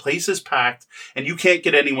there, the place is packed and you can't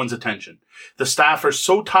get anyone's attention. The staff are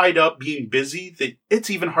so tied up being busy that it's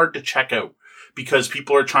even hard to check out because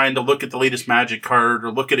people are trying to look at the latest Magic card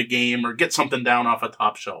or look at a game or get something down off a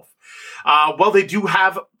top shelf. Well, they do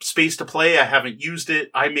have space to play. I haven't used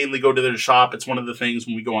it. I mainly go to their shop. It's one of the things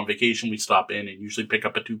when we go on vacation, we stop in and usually pick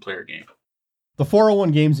up a 2-player game. The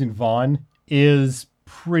 401 Games in Vaughan is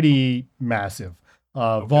pretty massive.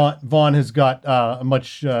 Okay. Vaughan has got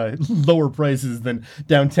much lower prices than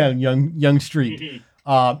downtown Yonge Street.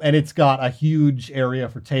 Mm-hmm. And it's got a huge area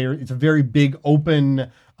for tater. It's a very big,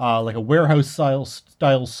 open, like a warehouse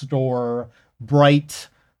style store, bright.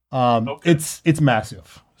 Okay. It's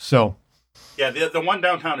massive. So. Yeah, the one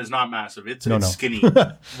downtown is not massive. It's skinny,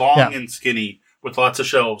 long and skinny, with lots of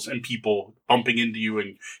shelves and people bumping into you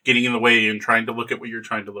and getting in the way and trying to look at what you're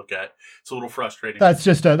trying to look at. It's a little frustrating. That's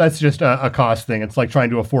just a cost thing. It's like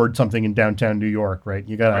trying to afford something in downtown New York, right?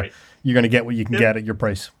 You're gonna get what you can get at your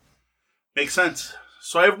price. Makes sense.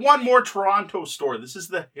 So I have one more Toronto store. This is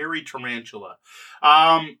the Hairy Tarantula.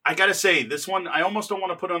 I gotta say, this one I almost don't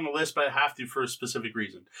want to put on the list, but I have to for a specific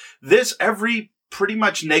reason. Every pretty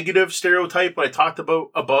much negative stereotype I talked about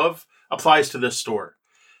above applies to this store.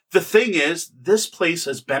 The thing is, this place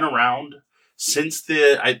has been around since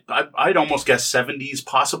I'd almost guess 70s,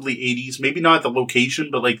 possibly 80s, maybe not at the location,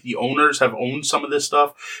 but like the owners have owned some of this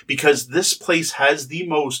stuff because this place has the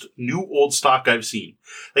most new old stock I've seen.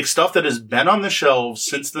 Like stuff that has been on the shelves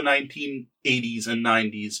since the 1980s and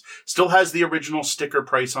 90s, still has the original sticker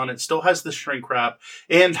price on it, still has the shrink wrap,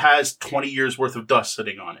 and has 20 years worth of dust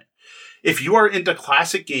sitting on it. If you are into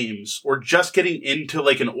classic games or just getting into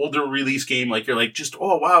like an older release game, like you're like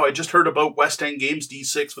oh wow, I just heard about West End Games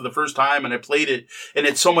D6 for the first time and I played it and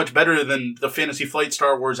it's so much better than the Fantasy Flight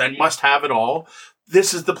Star Wars, I must have it all.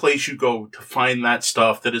 This is the place you go to find that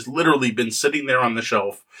stuff that has literally been sitting there on the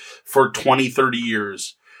shelf for 20, 30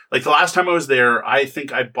 years. Like the last time I was there, I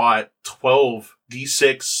think I bought 12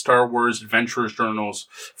 D6 Star Wars Adventurers journals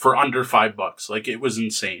for under $5. Like it was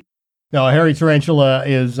insane. No, Hairy Tarantula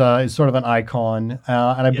is sort of an icon,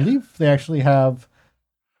 and I believe they actually have.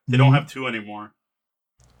 They don't have two anymore.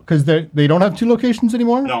 Because they don't have two locations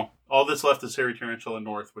anymore? No, all that's left is Hairy Tarantula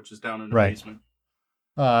North, which is down in the basement.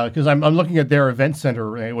 Because I'm looking at their event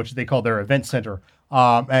center, which they call their event center,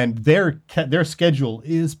 and their schedule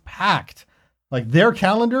is packed. Like their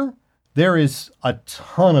calendar, there is a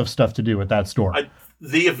ton of stuff to do at that store.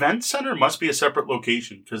 The event center must be a separate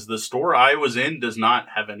location because the store I was in does not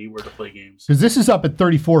have anywhere to play games. Because this is up at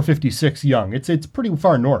 3456 Yonge. It's pretty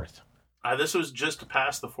far north. This was just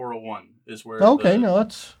past the 401 is where. Okay,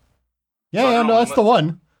 that's that's the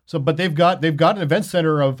one. So, but they've got an event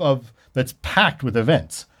center of that's packed with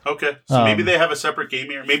events. Okay, so maybe they have a separate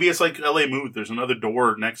gaming area. Maybe it's like LA Mood. There's another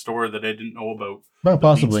door next door that I didn't know about. Well,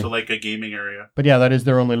 possibly leads to like a gaming area. But yeah, that is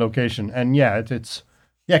their only location, and it's.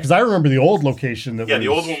 Yeah, because I remember the old location. The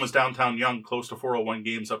old one was downtown Yonge, close to 401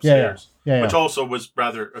 Games upstairs, which also was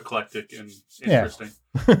rather eclectic and interesting.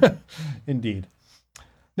 Yeah. Indeed.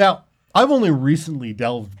 Now, I've only recently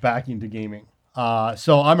delved back into gaming,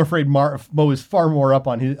 so I'm afraid Mo is far more up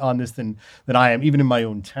on this than I am, even in my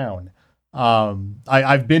own town.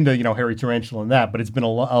 I've been to Hairy Tarantula and that, but it's been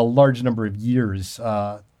a large number of years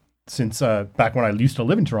since back when I used to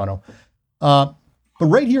live in Toronto. But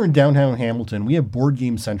right here in downtown Hamilton, we have Board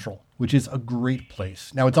Game Central, which is a great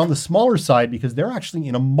place. Now, it's on the smaller side because they're actually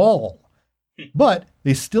in a mall, but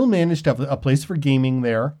they still managed to have a place for gaming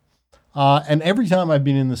there. And every time I've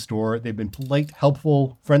been in the store, they've been polite,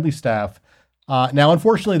 helpful, friendly staff. Now,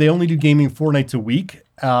 unfortunately, they only do gaming 4 nights a week,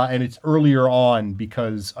 and it's earlier on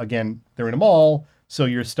because, again, they're in a mall, so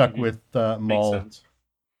you're stuck with mall. Makes sense.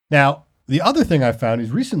 Now, the other thing I found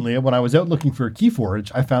is recently, when I was out looking for a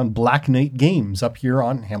Keyforge, I found Black Knight Games up here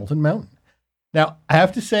on Hamilton Mountain. Now, I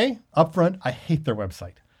have to say, up front, I hate their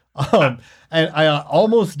website. And I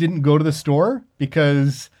almost didn't go to the store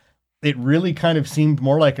because it really kind of seemed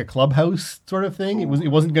more like a clubhouse sort of thing. It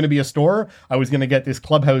wasn't going to be a store. I was going to get this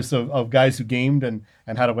clubhouse of guys who gamed and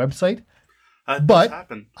had a website. But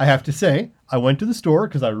I have to say, I went to the store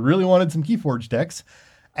because I really wanted some Keyforge decks,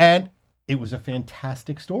 and it was a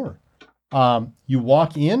fantastic store. You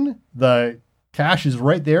walk in, the cash is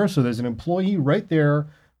right there. So there's an employee right there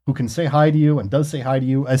who can say hi to you and does say hi to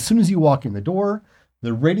you. As soon as you walk in the door,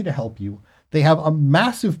 they're ready to help you. They have a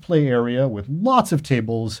massive play area with lots of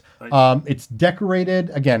tables. Nice. It's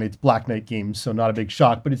decorated. Again, it's Black Knight Games, so not a big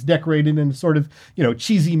shock, but it's decorated in sort of,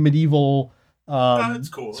 cheesy medieval That's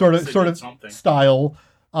cool. sort They did of something. style.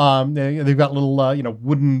 They've got little,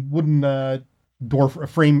 wooden door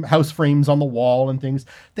house frames on the wall and things.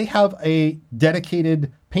 They have a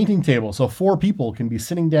dedicated painting table, so 4 people can be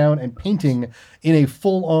sitting down and painting in a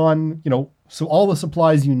full-on, so all the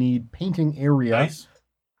supplies you need, painting area. Nice.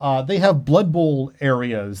 They have Blood Bowl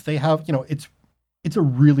areas. They have, it's a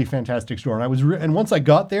really fantastic store. And and once I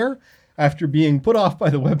got there, after being put off by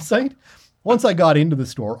the website, once I got into the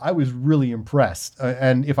store, I was really impressed.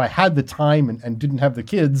 And if I had the time and didn't have the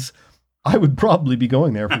kids, I would probably be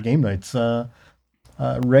going there for game nights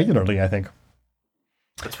regularly, I think.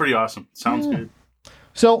 That's pretty awesome. Sounds good.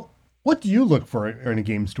 So what do you look for in a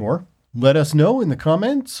game store? Let us know in the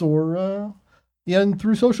comments or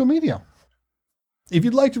through social media. If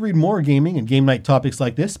you'd like to read more gaming and game night topics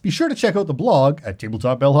like this, be sure to check out the blog at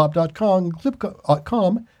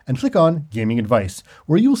tabletopbellhop.com and click on Gaming Advice,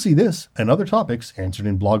 where you'll see this and other topics answered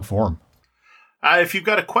in blog form. If you've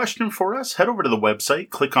got a question for us, head over to the website,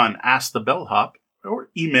 click on Ask the Bellhop, or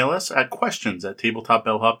email us at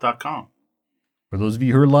questions@tabletopbellhop.com. For those of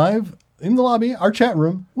you who are live in the lobby, our chat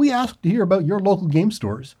room, we asked to hear about your local game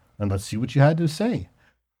stores, and let's see what you had to say.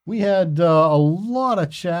 We had a lot of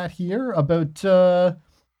chat here about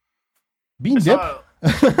Bean Dip.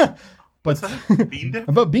 Bean Dip?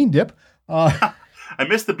 About Bean Dip. I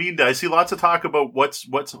missed the Bean Dip. I see lots of talk about what's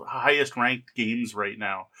highest ranked games right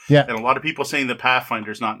now. Yeah. And a lot of people saying that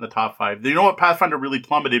Pathfinder's not in the top 5. You know what? Pathfinder really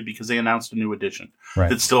plummeted because they announced a new edition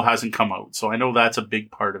that still hasn't come out. So I know that's a big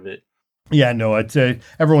part of it. Yeah, no, it's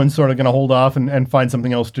everyone's sort of going to hold off and find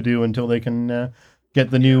something else to do until they can get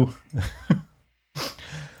the new...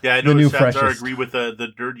 Yeah, I know I agree with the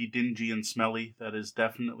dirty, dingy, and smelly. That is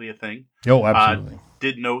definitely a thing. Oh, absolutely.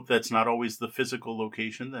 Did note that's not always the physical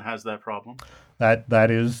location that has that problem. That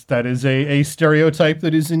is a stereotype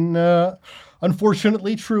that is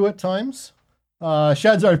unfortunately true at times.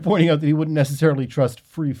 Shadzar pointing out that he wouldn't necessarily trust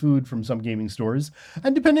free food from some gaming stores.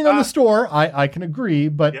 And depending on the store, I can agree,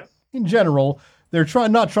 but in general, they're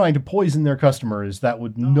not trying to poison their customers. That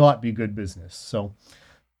would not be good business. So...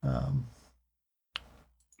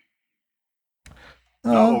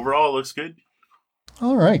 overall, it looks good.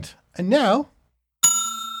 All right. And now,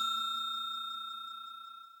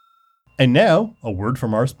 a word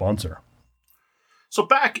from our sponsor. So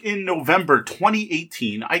back in November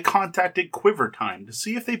 2018, I contacted Quiver Time to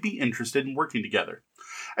see if they'd be interested in working together.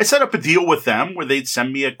 I set up a deal with them where they'd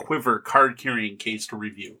send me a Quiver card-carrying case to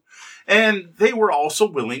review. And they were also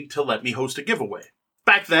willing to let me host a giveaway.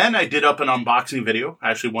 Back then, I did up an unboxing video,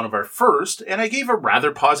 actually one of our first, and I gave a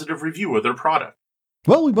rather positive review of their product.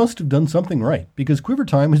 Well, we must have done something right, because Quiver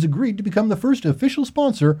Time has agreed to become the first official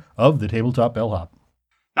sponsor of the Tabletop Bellhop.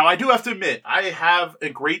 Now, I do have to admit, I had a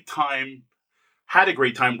great time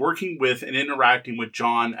working with and interacting with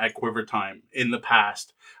John at Quiver Time in the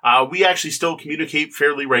past. We actually still communicate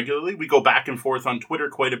fairly regularly. We go back and forth on Twitter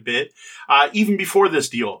quite a bit. Even before this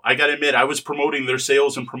deal, I got to admit, I was promoting their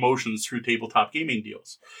sales and promotions through Tabletop Gaming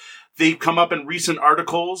Deals. They've come up in recent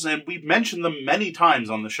articles, and we've mentioned them many times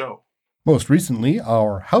on the show. Most recently,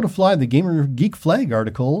 our How to Fly the Gamer Geek Flag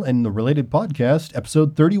article and the related podcast,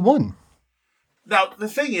 episode 31. Now, the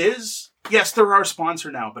thing is, yes, they're our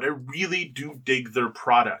sponsor now, but I really do dig their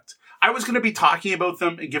product. I was going to be talking about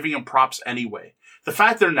them and giving them props anyway. The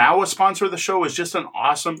fact they're now a sponsor of the show is just an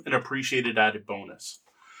awesome and appreciated added bonus.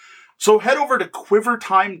 So head over to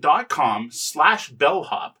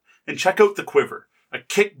quivertime.com/bellhop and check out the Quiver. a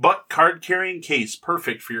kick-butt card-carrying case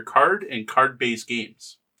perfect for your card and card-based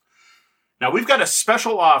games. Now, we've got a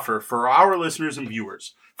special offer for our listeners and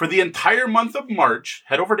viewers. For the entire month of March,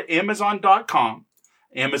 head over to Amazon.com,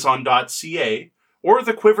 Amazon.ca, or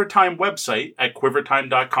the QuiverTime website at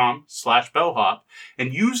quivertime.com/bellhop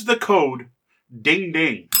and use the code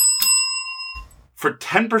DINGDING for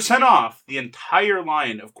 10% off the entire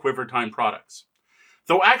line of QuiverTime products.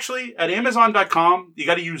 Though actually, at Amazon.com, you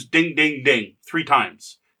got to use ding, ding, ding 3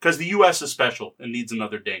 times because the US is special and needs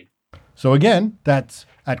another ding. So again, that's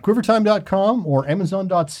at quivertime.com or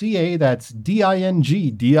Amazon.ca, that's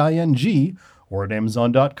DING, or at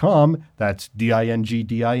Amazon.com, that's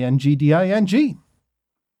DING.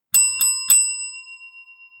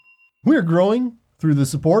 We're growing through the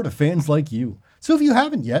support of fans like you. So if you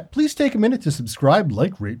haven't yet, please take a minute to subscribe,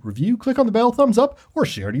 like, rate, review, click on the bell, thumbs up, or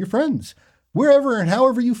share to your friends. Wherever and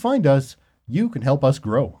however you find us, you can help us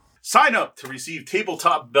grow. Sign up to receive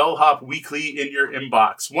Tabletop Bellhop Weekly in your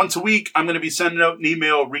inbox. Once a week, I'm going to be sending out an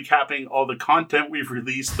email recapping all the content we've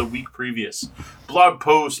released the week previous. Blog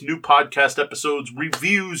posts, new podcast episodes,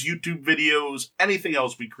 reviews, YouTube videos, anything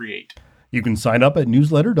else we create. You can sign up at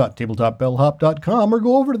newsletter.tabletopbellhop.com or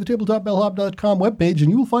go over to the tabletopbellhop.com webpage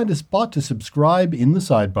and you will find a spot to subscribe in the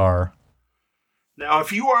sidebar. Now,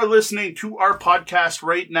 if you are listening to our podcast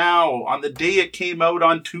right now, on the day it came out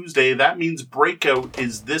on Tuesday, that means Breakout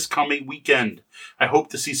is this coming weekend. I hope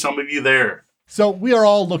to see some of you there. So we are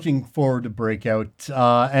all looking forward to Breakout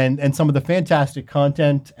and some of the fantastic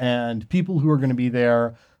content and people who are going to be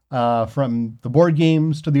there, from the board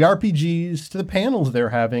games to the RPGs to the panels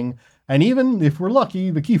they're having. And even, if we're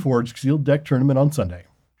lucky, the Keyforge Sealed Deck Tournament on Sunday.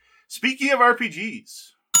 Speaking of RPGs,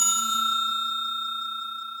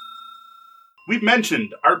 we've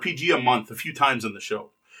mentioned RPG a month a few times on the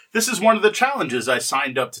show. This is one of the challenges I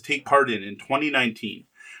signed up to take part in 2019.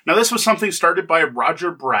 Now, this was something started by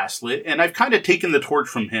Roger Braslett, and I've kind of taken the torch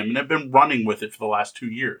from him and have been running with it for the last 2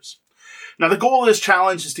 years. Now, the goal of this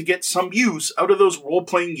challenge is to get some use out of those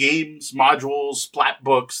role-playing games, modules, splat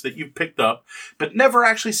books that you've picked up, but never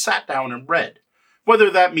actually sat down and read. Whether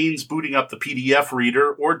that means booting up the PDF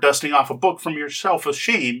reader or dusting off a book from your shelf of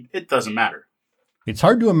shame, it doesn't matter. It's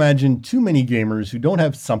hard to imagine too many gamers who don't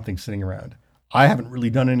have something sitting around. I haven't really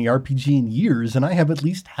done any RPG in years, and I have at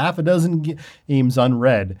least half a dozen games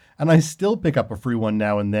unread, and I still pick up a free one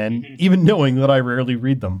now and then, even knowing that I rarely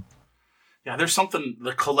read them. Yeah, there's something,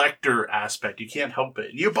 the collector aspect. You can't help it.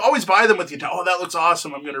 You always buy them with you. Oh, that looks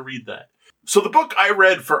awesome. I'm going to read that. So the book I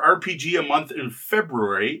read for RPG a month in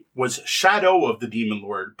February was Shadow of the Demon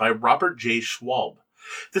Lord by Robert J. Schwab.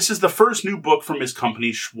 This is the first new book from his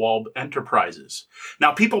company, Schwab Enterprises.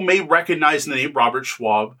 Now, people may recognize the name Robert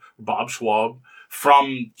Schwab, Bob Schwab,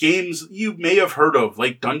 from games you may have heard of,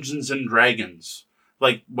 like Dungeons and Dragons.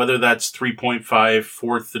 Like, whether that's 3.5,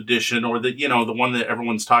 4th edition, or the one that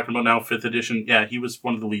everyone's talking about now, 5th edition. Yeah, he was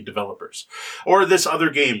one of the lead developers. Or this other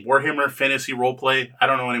game, Warhammer Fantasy Roleplay. I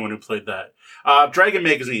don't know anyone who played that. Dragon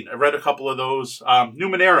Magazine. I read a couple of those.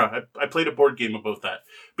 Numenera. I played a board game about that.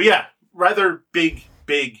 But yeah, rather big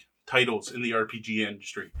titles in the RPG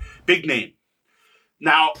industry. Big name.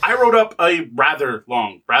 Now, I wrote up a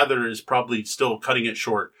rather is probably still cutting it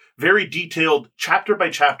short, very detailed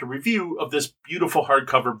chapter-by-chapter review of this beautiful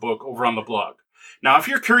hardcover book over on the blog. Now, if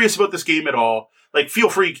you're curious about this game at all, feel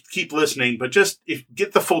free to keep listening, but just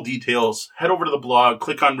get the full details, head over to the blog,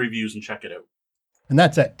 click on reviews, and check it out. And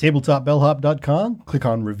that's at tabletopbellhop.com. Click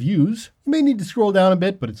on reviews. You may need to scroll down a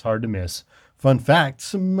bit, but it's hard to miss. Fun fact,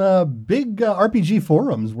 some big RPG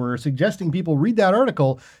forums were suggesting people read that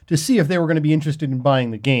article to see if they were going to be interested in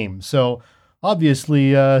buying the game. So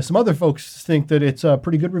obviously, some other folks think that it's a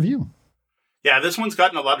pretty good review. Yeah, this one's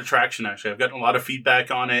gotten a lot of traction, actually. I've gotten a lot of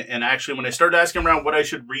feedback on it. And actually, when I started asking around what I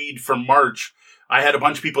should read for March, I had a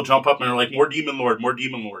bunch of people jump up and they're like, more Demon Lord.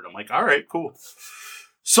 I'm like, all right, cool.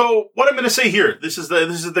 So what I'm going to say here, this is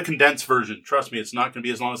the condensed version. Trust me, it's not going to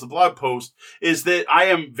be as long as the blog post, is that I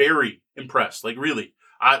am very impressed. Really.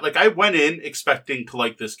 I went in expecting to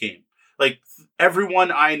like this game.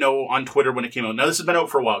 Everyone I know on Twitter when it came out, now this has been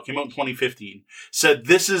out for a while, it came out in 2015, said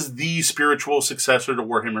this is the spiritual successor to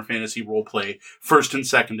Warhammer Fantasy Roleplay 1st and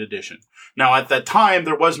 2nd edition. Now at that time,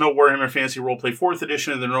 there was no Warhammer Fantasy Roleplay 4th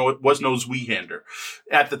edition and there was no Zweihander.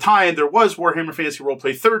 At the time, there was Warhammer Fantasy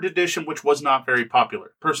Roleplay 3rd edition, which was not very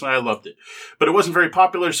popular. Personally, I loved it. But it wasn't very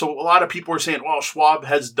popular, so a lot of people were saying, well, Schwab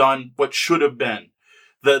has done what should have been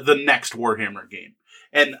the next Warhammer game.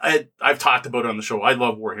 And I've talked about it on the show. I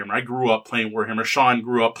love Warhammer. I grew up playing Warhammer. Sean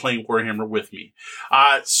grew up playing Warhammer with me.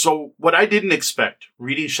 So what I didn't expect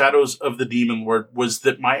reading Shadows of the Demon Lord was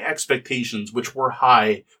that my expectations, which were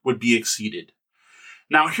high, would be exceeded.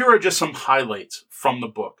 Now, here are just some highlights from the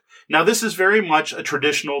book. Now, this is very much a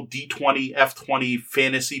traditional D20, F20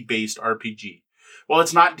 fantasy-based RPG. While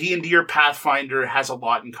it's not D&D or Pathfinder, it has a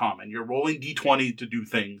lot in common. You're rolling D20 to do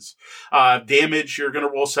things. Damage, you're going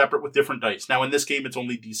to roll separate with different dice. Now, in this game, it's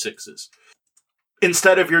only D6s.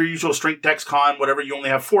 Instead of your usual strength, dex, con, whatever, you only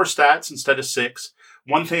have 4 stats instead of 6.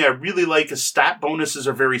 One thing I really like is stat bonuses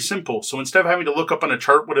are very simple. So instead of having to look up on a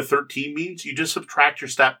chart what a 13 means, you just subtract your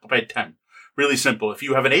stat by 10. Really simple. If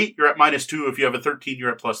you have an 8, you're at -2. If you have a 13,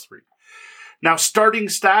 you're at +3. Now, starting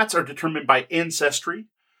stats are determined by ancestry.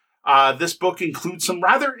 This book includes some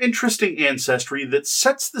rather interesting ancestry that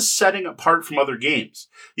sets the setting apart from other games.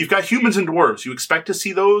 You've got humans and dwarves. You expect to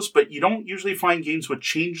see those, but you don't usually find games with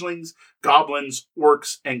changelings, goblins,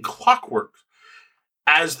 orcs, and clockwork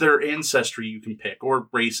as their ancestry you can pick, or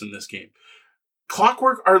race in this game.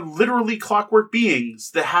 Clockwork are literally clockwork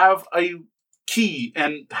beings that have a key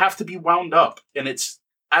and have to be wound up. And it's,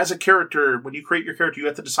 as a character, when you create your character, you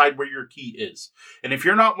have to decide where your key is. And if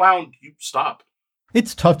you're not wound, you stop.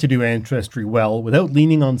 It's tough to do ancestry well without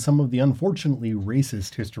leaning on some of the unfortunately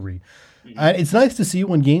racist history. It's nice to see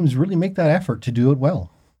when games really make that effort to do it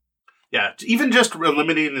well. Yeah, even just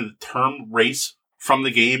eliminating the term race from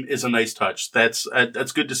the game is a nice touch. That's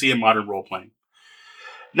good to see in modern role-playing.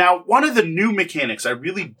 Now, one of the new mechanics I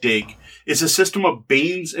really dig is a system of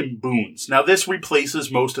banes and boons. Now, this replaces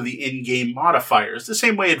most of the in-game modifiers, the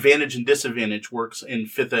same way advantage and disadvantage works in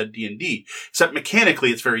 5th ed D&D, except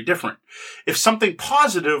mechanically it's very different. If something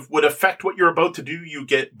positive would affect what you're about to do, you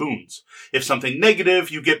get boons. If something negative,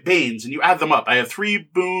 you get banes, and you add them up. I have 3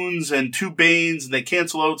 boons and 2 banes, and they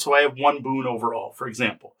cancel out, so I have 1 boon overall, for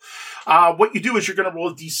example. What you do is you're going to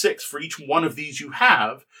roll a d6 for each one of these you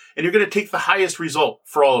have, and you're going to take the highest result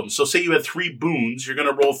for all of them. So say you had 3 boons, you're going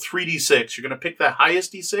to roll 3d6. You're going to pick the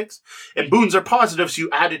highest d6, and boons are positive, so you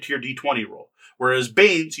add it to your d20 roll. Whereas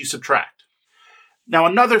banes, you subtract. Now,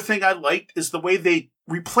 another thing I liked is the way they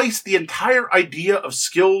replaced the entire idea of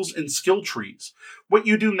skills and skill trees. What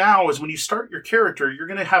you do now is when you start your character, you're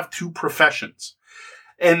going to have 2 professions.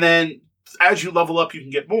 And then as you level up, you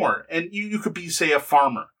can get more. And you could be, say, a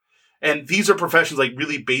farmer. And these are professions like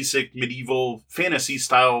really basic medieval fantasy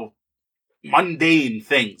style mundane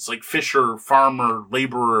things like fisher, farmer,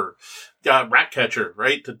 laborer, rat catcher,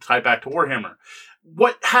 right? To tie back to Warhammer.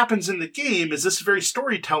 What happens in the game is this is very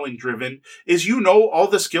storytelling driven, is you know all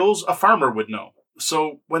the skills a farmer would know.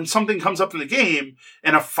 So when something comes up in the game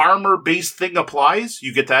and a farmer based thing applies,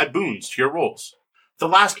 you get to add boons to your rolls. The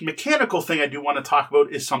last mechanical thing I do want to talk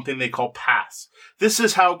about is something they call paths. This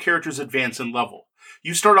is how characters advance in level.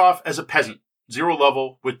 You start off as a peasant, 0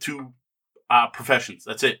 level with 2 professions.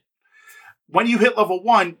 That's it. When you hit level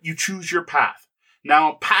 1, you choose your path.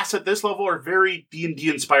 Now, paths at this level are very D&D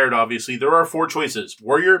inspired, obviously. There are 4 choices: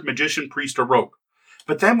 warrior, magician, priest, or rogue.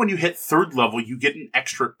 But then when you hit 3rd level, you get an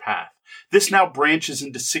extra path. This now branches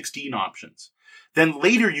into 16 options. Then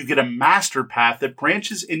later you get a master path that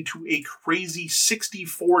branches into a crazy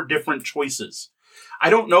 64 different choices. I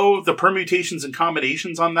don't know the permutations and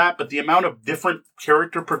combinations on that, but the amount of different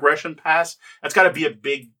character progression paths, that's got to be a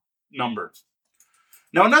big number.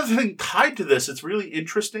 Now, another thing tied to this that's really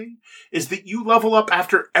interesting is that you level up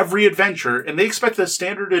after every adventure, and they expect a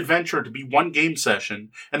standard adventure to be 1 game session,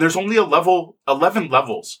 and there's only 11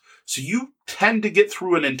 levels. So you tend to get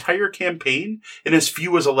through an entire campaign in as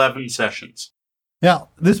few as 11 sessions. Now,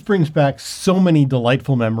 this brings back so many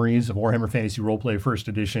delightful memories of Warhammer Fantasy Roleplay First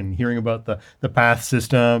Edition, hearing about the path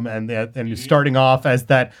system and starting off as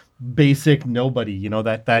that basic nobody,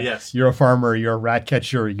 that yes. You're a farmer, you're a rat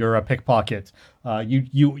catcher, you're a pickpocket.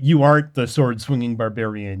 You aren't the sword swinging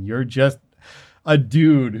barbarian. You're just a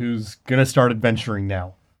dude who's going to start adventuring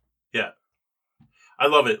now. Yeah. I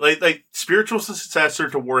love it. Like spiritual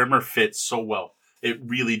successor to Warhammer fits so well. It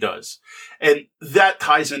really does. And that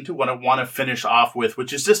ties into what I want to finish off with,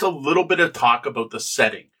 which is just a little bit of talk about the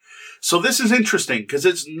setting. So this is interesting because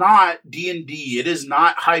it's not D&D. It is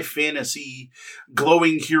not high fantasy,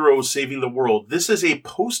 glowing heroes saving the world. This is a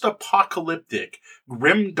post-apocalyptic,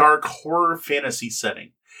 grim, dark horror fantasy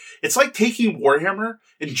setting. It's like taking Warhammer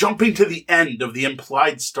and jumping to the end of the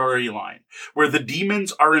implied storyline, where the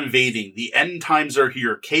demons are invading, the end times are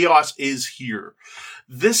here, chaos is here.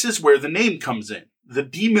 This is where the name comes in. The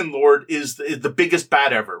Demon Lord is the biggest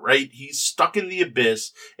bad ever, right? He's stuck in the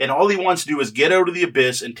abyss, and all he wants to do is get out of the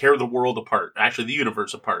abyss and tear the world apart, actually the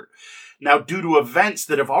universe apart. Now, due to events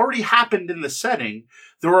that have already happened in the setting,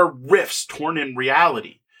 there are rifts torn in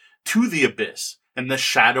reality to the abyss, and the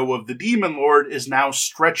shadow of the Demon Lord is now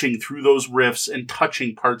stretching through those rifts and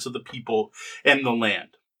touching parts of the people and the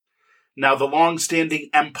land. Now, the long-standing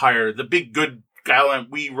empire, the big good gallant,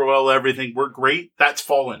 we roll everything, we're great, that's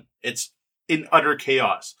fallen. It's in utter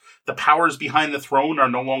chaos. The powers behind the throne are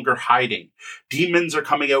no longer hiding. Demons are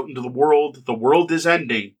coming out into the world is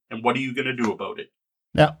ending, and what are you going to do about it?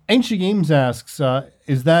 Now, Ancient Games asks,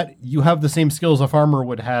 is that you have the same skills a farmer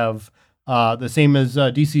would have, the same as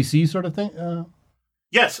DCC sort of thing?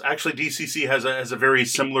 Yes, actually, DCC has a very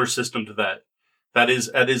similar system to that. That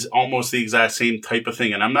is almost the exact same type of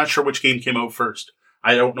thing, and I'm not sure which game came out first.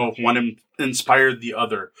 I don't know if one inspired the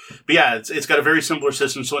other. But yeah, it's got a very similar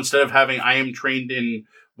system. So instead of having, I am trained in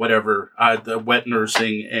whatever, the wet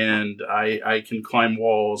nursing, and I can climb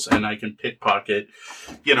walls and I can pickpocket,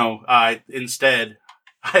 instead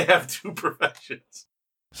I have two professions.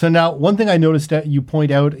 So now, one thing I noticed that you point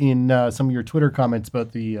out in some of your Twitter comments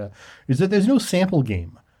about is that there's no sample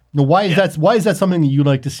game. Now, why is that something that you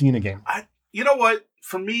like to see in a game? You know what?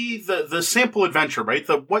 For me, the sample adventure, right?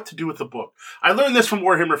 The what to do with the book. I learned this from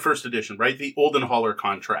Warhammer First Edition, right? The Oldenhaller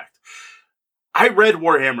contract. I read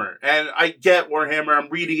Warhammer, and I get Warhammer. I'm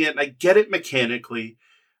reading it, and I get it mechanically,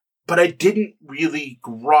 but I didn't really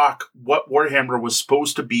grok what Warhammer was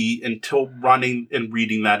supposed to be until running and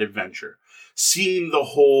reading that adventure. Seeing the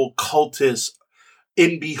whole cultist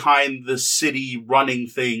in behind the city running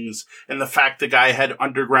things, and the fact the guy had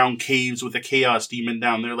underground caves with a chaos demon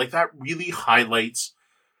down there, like that really highlights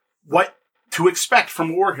what to expect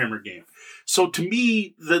from a Warhammer game. So to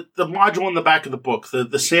me, the module in the back of the book,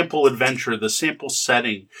 the sample adventure, the sample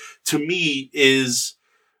setting, to me is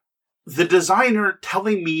the designer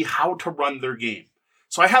telling me how to run their game.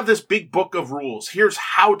 So I have this big book of rules. Here's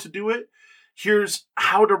how to do it. Here's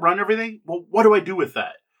how to run everything. Well, what do I do with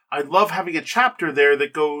that? I love having a chapter there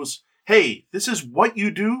that goes, hey, this is what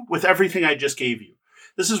you do with everything I just gave you.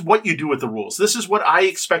 This is what you do with the rules. This is what I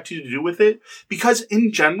expect you to do with it. Because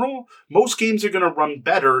in general, most games are going to run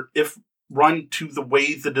better if run to the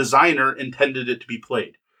way the designer intended it to be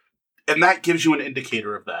played. And that gives you an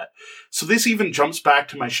indicator of that. So this even jumps back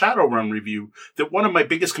to my Shadowrun review, that one of my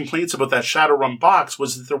biggest complaints about that Shadowrun box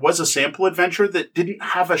was that there was a sample adventure that didn't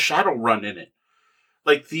have a Shadowrun in it.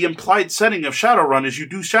 Like, the implied setting of Shadowrun is you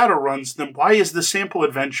do Shadowruns, then why is the sample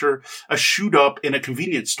adventure a shoot up in a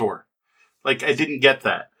convenience store? Like, I didn't get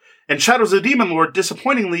that. And Shadows of the Demon Lord,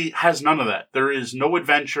 disappointingly, has none of that. There is no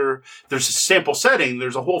adventure. There's a sample setting.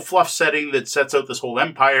 There's a whole fluff setting that sets out this whole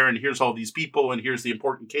empire, and here's all these people, and here's the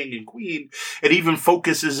important king and queen. It even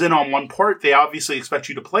focuses in on one part they obviously expect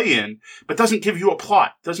you to play in, but doesn't give you a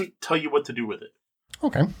plot. Doesn't tell you what to do with it.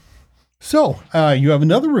 Okay. So, you have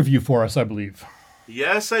another review for us, I believe.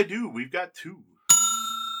 Yes, I do. We've got two.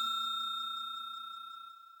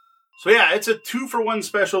 So yeah, it's a 2-for-1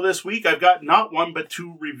 special this week. I've got not one, but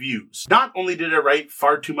two reviews. Not only did I write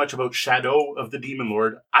far too much about Shadow of the Demon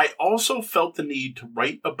Lord, I also felt the need to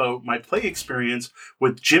write about my play experience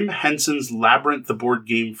with Jim Henson's Labyrinth, the board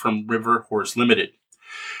game from River Horse Limited.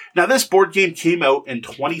 Now, this board game came out in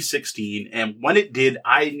 2016, and when it did,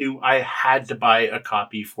 I knew I had to buy a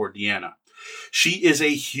copy for Deanna. She is a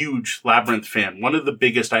huge Labyrinth fan, one of the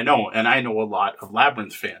biggest I know, and I know a lot of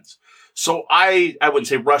Labyrinth fans. So I wouldn't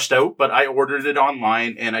say rushed out, but I ordered it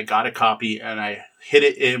online and I got a copy and I hid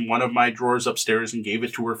it in one of my drawers upstairs and gave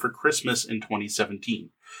it to her for Christmas in 2017.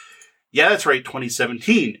 Yeah, that's right,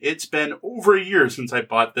 2017. It's been over a year since I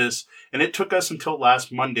bought this, and it took us until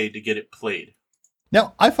last Monday to get it played.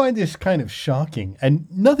 Now, I find this kind of shocking, and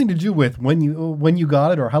nothing to do with when you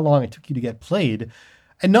got it or how long it took you to get played,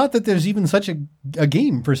 and not that there's even such a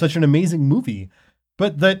game for such an amazing movie,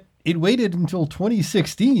 but that it waited until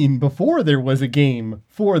 2016 before there was a game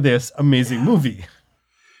for this amazing movie.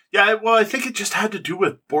 Yeah, well, I think it just had to do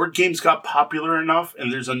with board games got popular enough,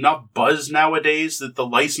 and there's enough buzz nowadays that the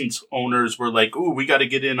license owners were like, ooh, we got to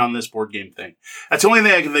get in on this board game thing. That's the only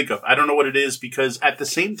thing I can think of. I don't know what it is, because at the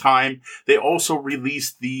same time, they also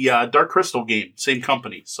released the Dark Crystal game, same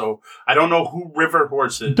company. So I don't know who River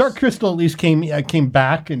Horse is. Dark Crystal at least came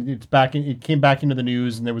back, and it came back into the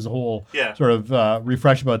news, and there was a whole sort of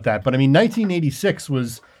refresh about that. But I mean, 1986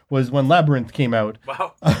 was when Labyrinth came out.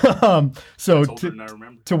 Wow. So That's older than I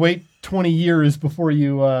remember. To wait 20 years before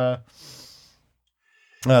you 30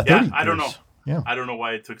 I don't know. years. Yeah. I don't know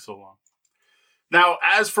why it took so long. Now,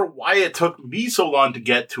 as for why it took me so long to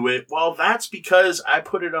get to it, well, that's because I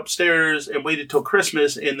put it upstairs and waited till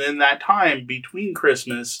Christmas, and then that time between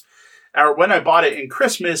Christmas, or when I bought it in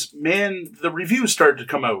Christmas, man, the reviews started to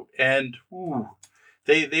come out, and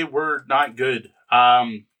they were not good.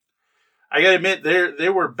 I gotta admit, they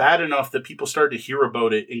were bad enough that people started to hear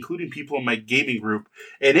about it, including people in my gaming group,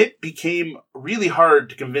 and it became really hard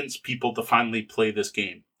to convince people to finally play this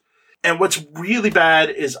game. And what's really bad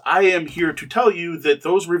is I am here to tell you that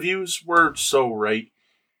those reviews were so right.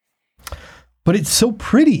 But it's so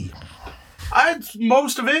pretty.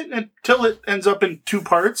 Most of it, until it ends up in 2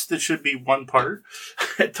 parts that should be 1 part.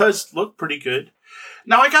 It does look pretty good.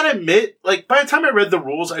 Now, I gotta admit, like, by the time I read the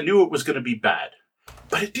rules, I knew it was gonna be bad.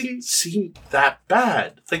 But it didn't seem that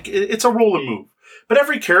bad. Like, it's a roll and move. But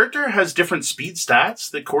every character has different speed stats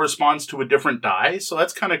that corresponds to a different die, so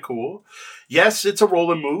that's kind of cool. Yes, it's a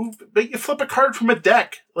roll and move, but you flip a card from a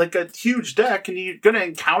deck, like a huge deck, and you're going to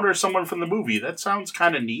encounter someone from the movie. That sounds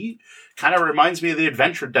kind of neat. Kind of reminds me of the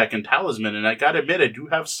adventure deck in Talisman, and I gotta admit, I do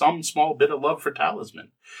have some small bit of love for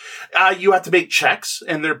Talisman. You have to make checks,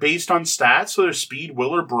 and they're based on stats, so there's speed,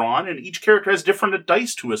 will, or brawn, and each character has different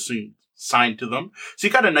dice to assume signed to them. So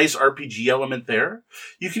you got a nice RPG element there.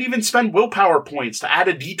 You can even spend willpower points to add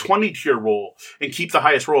a d20 to your roll and keep the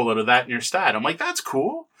highest roll out of that in your stat. I'm like, that's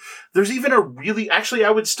cool. There's even a really, actually,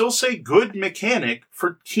 I would still say good mechanic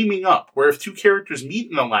for teaming up, where if 2 characters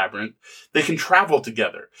meet in the labyrinth, they can travel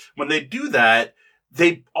together. When they do that,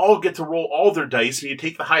 they all get to roll all their dice and you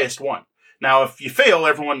take the highest one. Now, if you fail,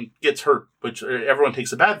 everyone gets hurt, which everyone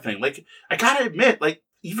takes a bad thing. Like, I gotta admit, like,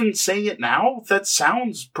 even saying it now, that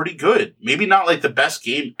sounds pretty good. Maybe not like the best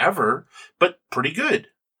game ever, but pretty good.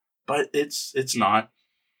 But it's not.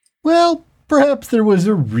 Well, perhaps there was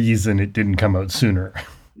a reason it didn't come out sooner.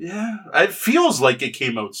 Yeah, it feels like it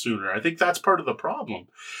came out sooner. I think that's part of the problem.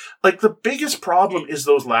 Like, the biggest problem is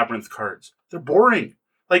those Labyrinth cards. They're boring.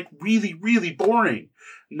 Like, really, really boring.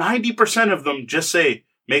 90% of them just say,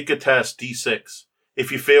 make a test, D6.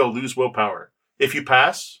 If you fail, lose willpower. If you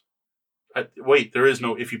pass... wait, there is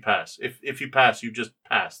no if you pass. If you pass, you just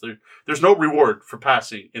pass. There's no reward for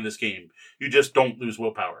passing in this game. You just don't lose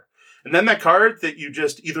willpower. And then that card that you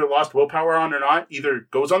just either lost willpower on or not either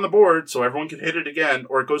goes on the board so everyone can hit it again,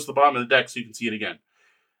 or it goes to the bottom of the deck so you can see it again.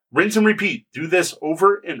 Rinse and repeat. Do this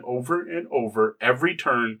over and over and over every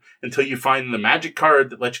turn until you find the magic card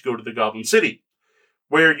that lets you go to the Goblin City,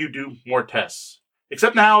 where you do more tests.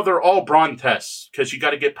 Except now they're all brawn tests, because you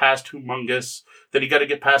got to get past Humongous, then you got to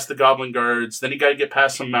get past the Goblin Guards, then you got to get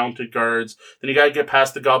past some Mounted Guards, then you got to get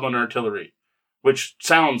past the Goblin Artillery, which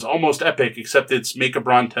sounds almost epic, except it's make a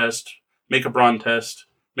brawn test, make a brawn test,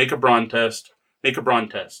 make a brawn test, make a brawn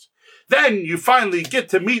test. Then you finally get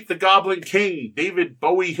to meet the Goblin King, David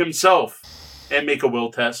Bowie himself, and make a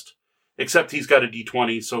will test, except he's got a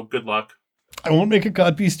D20, so good luck. I won't make a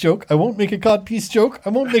codpiece joke. I won't make a codpiece joke. I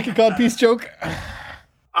won't make a codpiece joke.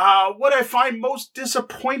 What I find most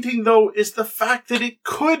disappointing, though, is the fact that it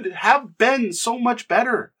could have been so much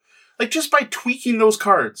better. Like, just by tweaking those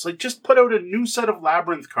cards, like, just put out a new set of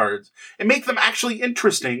Labyrinth cards and make them actually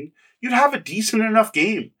interesting, you'd have a decent enough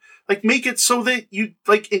game. Like, make it so that you,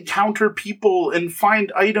 like, encounter people and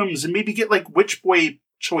find items and maybe get, like, Witch Boy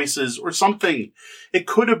choices or something. It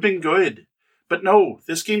could have been good. But no,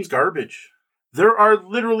 this game's garbage. There are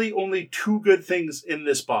literally only 2 good things in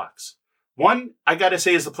this box. One, I gotta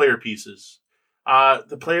say, is the player pieces.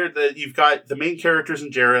 The player that you've got the main characters in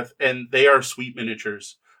Jareth, and they are sweet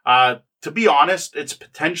miniatures. To be honest, it's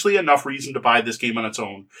potentially enough reason to buy this game on its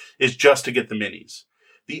own, is just to get the minis.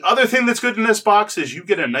 The other thing that's good in this box is you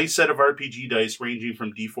get a nice set of RPG dice ranging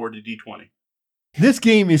from D4 to D20. This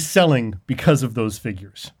game is selling because of those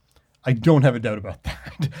figures. I don't have a doubt about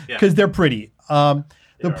that, because they're pretty.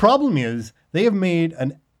 The problem is they have made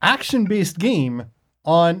an action-based game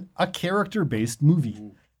on a character-based movie.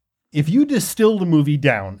 Ooh. If you distill the movie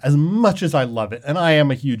down, as much as I love it, and I am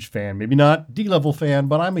a huge fan, maybe not D-level fan,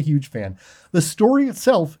 but I'm a huge fan, the story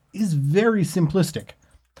itself is very simplistic.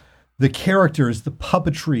 The characters, the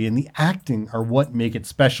puppetry, and the acting are what make it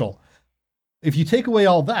special. If you take away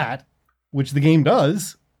all that, which the game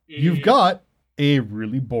does, you've got a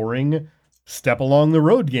really boring step along the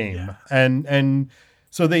road game. Yeah. And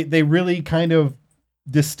so they really kind of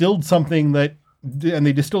distilled something that, and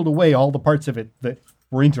they distilled away all the parts of it that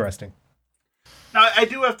were interesting. Now, I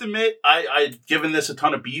do have to admit, I've given this a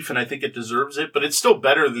ton of beef, and I think it deserves it, but it's still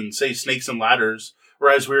better than, say, Snakes and Ladders,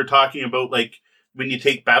 whereas we were talking about, like, when you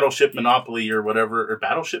take Battleship Monopoly or whatever, or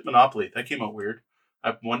Battleship Monopoly, that came out weird.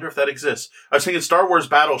 I wonder if that exists. I was thinking Star Wars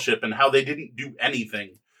Battleship and how they didn't do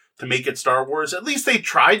anything to make it Star Wars. At least they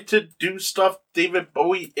tried to do stuff David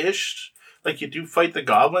Bowie-ish. Like, you do fight the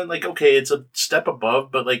Goblin. Like, okay, it's a step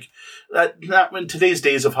above, but, like, not in today's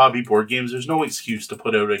days of hobby board games, there's no excuse to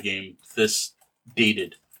put out a game this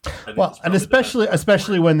dated. Well, and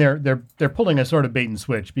especially when they're pulling a sort of bait and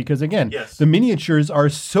switch, because again, the miniatures are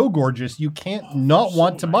so gorgeous you can't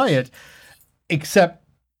want to buy it. Except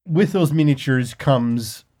with those miniatures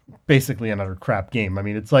comes basically another crap game. I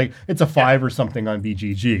mean, it's like it's a 5 or something on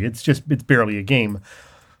BGG. It's barely a game.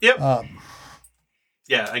 Yep.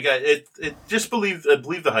 Yeah, I got it. Just believe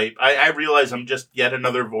the hype. I realize I'm just yet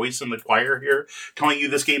another voice in the choir here, telling you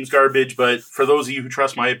this game's garbage. But for those of you who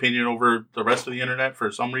trust my opinion over the rest of the internet,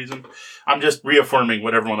 for some reason, I'm just reaffirming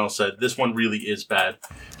what everyone else said. This one really is bad.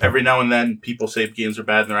 Every now and then, people say games are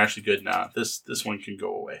bad and they're actually good. Nah, this one can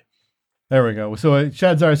go away. There we go. So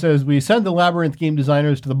Shadzar says, we send the Labyrinth game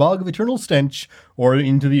designers to the Bog of Eternal Stench or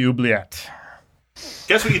into the oubliette.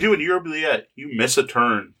 Guess what you do in your oubliette? You miss a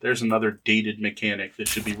turn. There's another dated mechanic that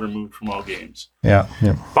should be removed from all games. Yeah.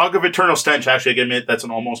 Bog of Eternal Stench, actually, I can admit, that's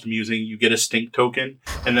an almost amusing. You get a stink token,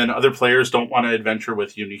 and then other players don't want to adventure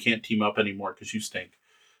with you, and you can't team up anymore because you stink.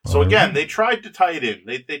 So again, they tried to tie it in.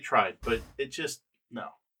 They tried, but it just, no.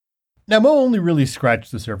 Now, Mo only really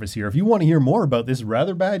scratched the surface here. If you want to hear more about this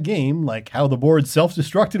rather bad game, like how the board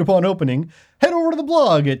self-destructed upon opening, head over to the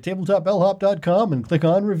blog at tabletopbellhop.com and click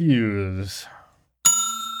on reviews.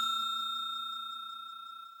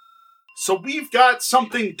 So we've got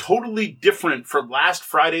something totally different for last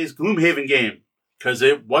Friday's Gloomhaven game, because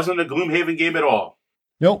it wasn't a Gloomhaven game at all.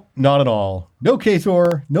 Nope, not at all. No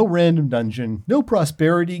Kthor, no random dungeon, no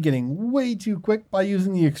prosperity getting way too quick by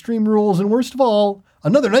using the extreme rules, and worst of all,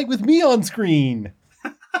 another night with me on screen.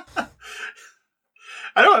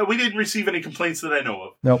 We didn't receive any complaints that I know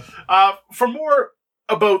of. Nope. For more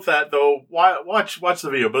about that, though, watch the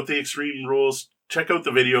video about the extreme rules. Check out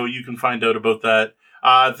the video. You can find out about that.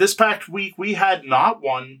 This packed week, we had not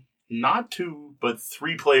one, not two, but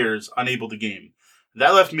 3 players unable to game.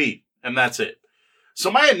 That left me, and that's it. So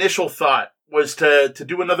my initial thought was to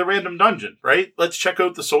do another random dungeon, right? Let's check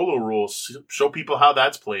out the solo rules, show people how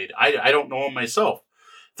that's played. I don't know them myself.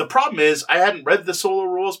 The problem is I hadn't read the solo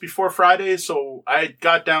rules before Friday, so I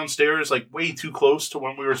got downstairs like way too close to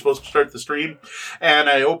when we were supposed to start the stream, and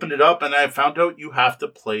I opened it up and I found out you have to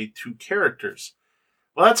play 2 characters.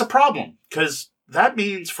 Well, that's a problem, because that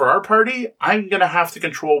means for our party, I'm going to have to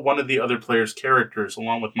control one of the other player's characters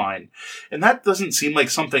along with mine. And that doesn't seem like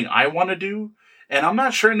something I want to do. And I'm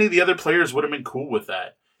not sure any of the other players would have been cool with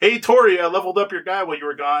that. Hey, Tori, I leveled up your guy while you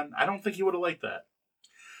were gone. I don't think he would have liked that.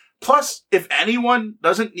 Plus, if anyone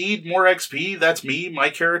doesn't need more XP, that's me, my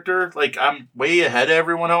character. Like, I'm way ahead of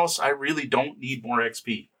everyone else. I really don't need more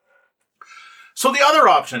XP. So the other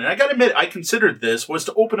option, and I gotta admit, I considered this, was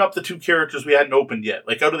to open up the 2 characters we hadn't opened yet.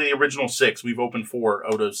 Like, out of the original 6, we've opened 4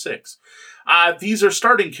 out of 6. These are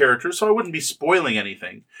starting characters, so I wouldn't be spoiling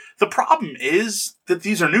anything. The problem is that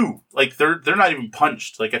these are new. Like, they're not even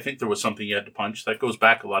punched. Like, I think there was something you had to punch. That goes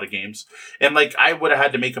back a lot of games. And, like, I would have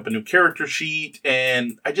had to make up a new character sheet,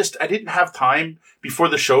 and I didn't have time before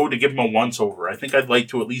the show to give them a once-over. I think I'd like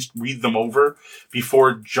to at least read them over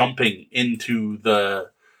before jumping into the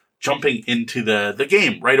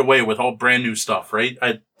game right away with all brand new stuff, right?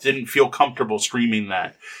 I didn't feel comfortable streaming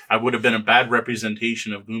that. I would have been a bad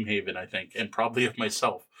representation of Gloomhaven, I think, and probably of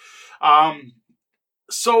myself.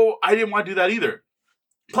 So I didn't want to do that either.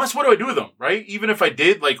 Plus, what do I do with them, right? Even if I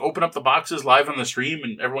did, like, open up the boxes live on the stream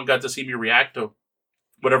and everyone got to see me react to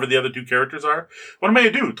whatever the other 2 characters are, what am I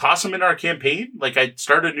going to do? Toss them in our campaign? Like, I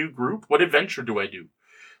start a new group? What adventure do I do?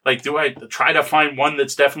 Like, do I try to find one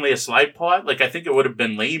that's definitely a slide plot? Like, I think it would have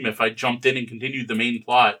been lame if I jumped in and continued the main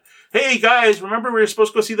plot. Hey, guys, remember we were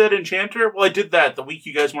supposed to go see that enchanter? Well, I did that the week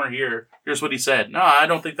you guys weren't here. Here's what he said. No, I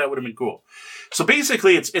don't think that would have been cool. So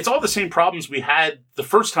basically, it's all the same problems we had the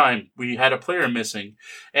first time we had a player missing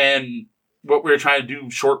and what we were trying to do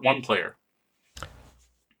short 1 player.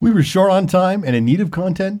 We were short on time and in need of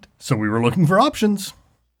content, so we were looking for options.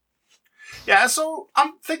 Yeah, so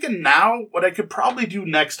I'm thinking now what I could probably do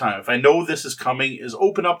next time, if I know this is coming, is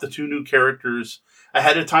open up the 2 new characters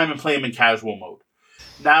ahead of time and play them in casual mode.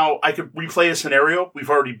 Now, I could replay a scenario we've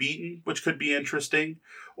already beaten, which could be interesting,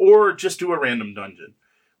 or just do a random dungeon.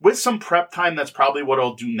 With some prep time, that's probably what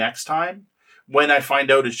I'll do next time, when I find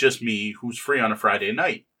out it's just me who's free on a Friday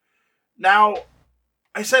night. Now,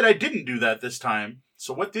 I said I didn't do that this time,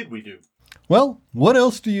 so what did we do? Well, what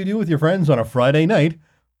else do you do with your friends on a Friday night?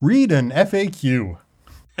 Read an FAQ.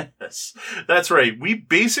 Yes, that's right. We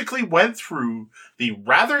basically went through the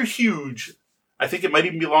rather huge, I think it might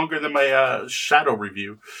even be longer than my Shadow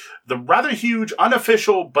review, the rather huge,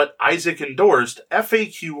 unofficial, but Isaac endorsed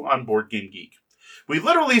FAQ on Board Game Geek. We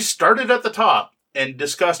literally started at the top and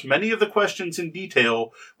discussed many of the questions in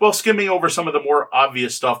detail while skimming over some of the more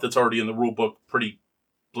obvious stuff that's already in the rulebook pretty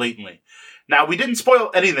blatantly. Now, we didn't spoil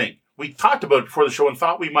anything. We talked about it before the show and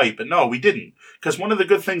thought we might, but no, we didn't. Because one of the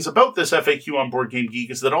good things about this FAQ on Board Game Geek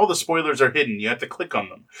is that all the spoilers are hidden. You have to click on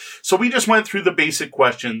them. So we just went through the basic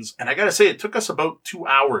questions, and I gotta say, it took us about 2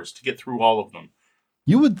 hours to get through all of them.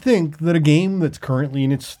 You would think that a game that's currently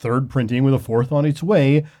in its 3rd printing with a 4th on its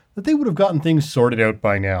way, that they would have gotten things sorted out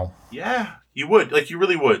by now. Yeah, You would, like, you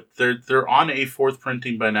really would. They're on a fourth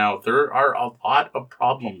printing by now. There are a lot of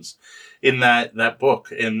problems in that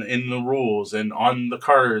book and in the rules and on the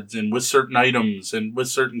cards and with certain items and with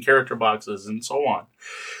certain character boxes and so on.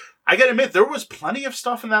 I gotta admit, there was plenty of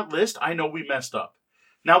stuff in that list I know we messed up.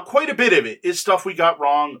 Now, quite a bit of it is stuff we got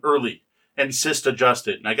wrong early and Sist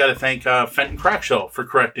adjusted. And I gotta thank Fenton Crackshell for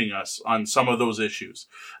correcting us on some of those issues.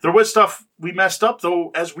 There was stuff we messed up,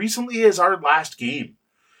 though, as recently as our last game.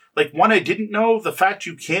 Like, one I didn't know, the fact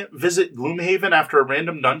you can't visit Gloomhaven after a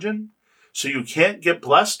random dungeon, so you can't get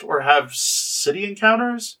blessed or have city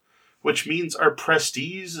encounters, which means our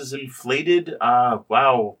prestige is inflated,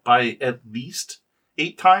 by at least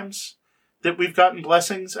 8 times that we've gotten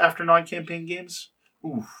blessings after non-campaign games.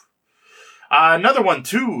 Oof. Another one,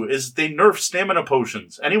 too, is they nerf stamina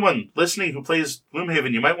potions. Anyone listening who plays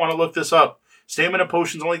Gloomhaven, you might want to look this up. Stamina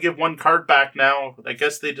potions only give 1 card back now. I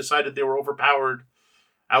guess they decided they were overpowered.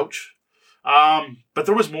 Ouch. But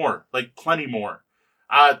there was more, like plenty more.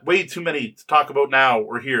 Way too many to talk about now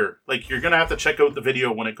or here. Like, you're going to have to check out the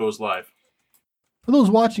video when it goes live. For those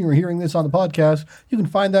watching or hearing this on the podcast, you can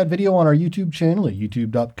find that video on our YouTube channel at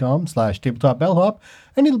youtube.com/tabletopbellhop,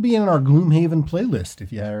 and it'll be in our Gloomhaven playlist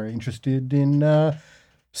if you are interested in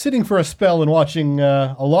sitting for a spell and watching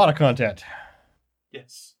a lot of content.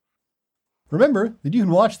 Yes. Remember that you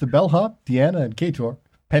can watch the Bellhop, Deanna, and Kator,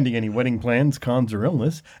 pending any wedding plans, cons, or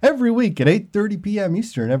illness, every week at 8:30 p.m.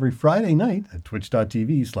 Eastern every Friday night at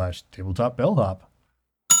twitch.tv/tabletopbellhop.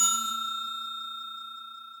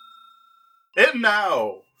 And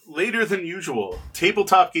now, later than usual,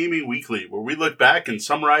 Tabletop Gaming Weekly, where we look back and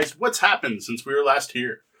summarize what's happened since we were last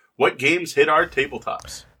here. What games hit our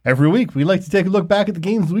tabletops? Every week, we like to take a look back at the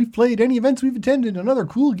games we've played, any events we've attended, and other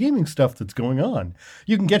cool gaming stuff that's going on.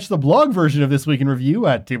 You can catch the blog version of This Week in Review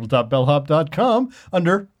at tabletopbellhop.com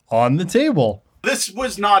under On the Table. This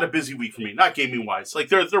was not a busy week for me, not gaming-wise. Like,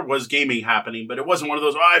 there was gaming happening, but it wasn't one of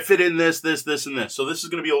those, I fit in this, and this. So this is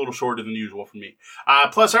going to be a little shorter than usual for me.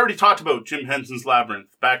 Plus, I already talked about Jim Henson's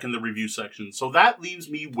Labyrinth back in the review section. So that leaves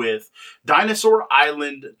me with Dinosaur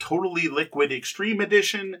Island Totally Liquid Extreme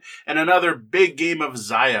Edition and another big game of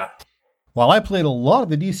Xia. While I played a lot of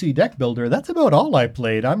the DC Deck Builder, that's about all I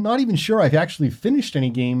played. I'm not even sure I've actually finished any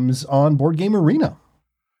games on Board Game Arena.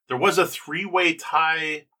 There was a 3-way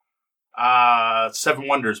tie... 7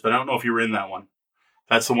 Wonders, but I don't know if you were in that one.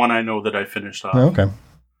 That's the one I know that I finished off. Oh, okay.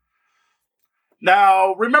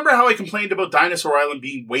 Now, remember how I complained about Dinosaur Island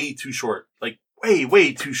being way too short? Like,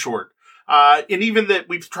 way too short. And even that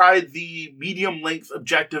we've tried the medium length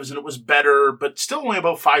objectives and it was better, but still only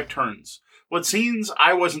about 5 turns. Well, it seems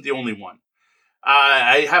I wasn't the only one.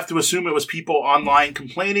 I have to assume it was people online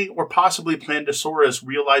complaining, or possibly Plandosaurus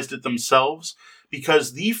realized it themselves,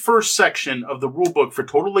 because the first section of the rulebook for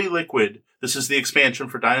Totally Liquid, this is the expansion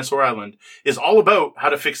for Dinosaur Island, is all about how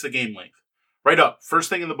to fix the game length. Right up, first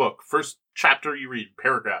thing in the book, first chapter you read,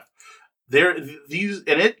 paragraph. And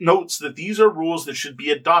it notes that these are rules that should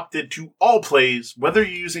be adopted to all plays, whether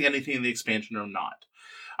you're using anything in the expansion or not.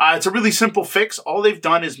 It's a really simple fix. All they've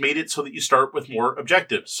done is made it so that you start with more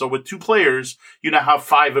objectives. So with 2 players, you now have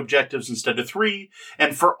 5 objectives instead of 3.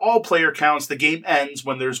 And for all player counts, the game ends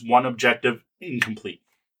when there's 1 objective incomplete.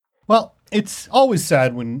 Well, it's always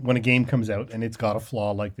sad when a game comes out and it's got a flaw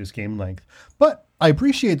like this game length. But I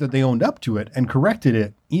appreciate that they owned up to it and corrected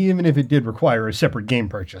it, even if it did require a separate game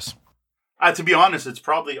purchase. To be honest, it's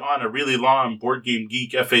probably on a really long Board Game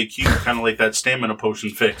Geek FAQ, kind of like that stamina potion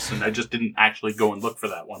fix, and I just didn't actually go and look for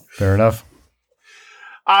that one. Fair enough.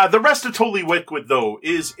 The rest of Totally Liquid, though,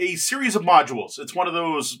 is a series of modules. It's one of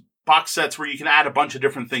those box sets where you can add a bunch of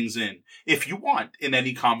different things in, if you want, in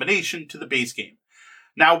any combination to the base game.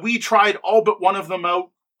 Now, we tried all but one of them out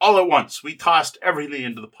all at once. We tossed everything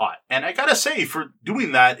into the pot. And I gotta say, for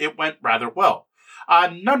doing that, it went rather well.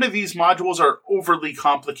 None of these modules are overly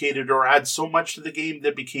complicated or add so much to the game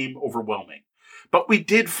that became overwhelming. But we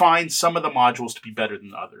did find some of the modules to be better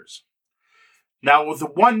than others. Now, the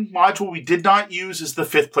one module we did not use is the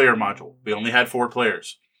 5th player module. We only had 4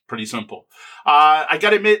 players. Pretty simple. I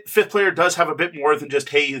gotta admit, 5th player does have a bit more than just,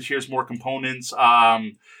 hey, here's more components.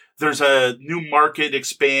 There's a new market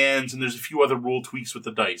expands, and there's a few other rule tweaks with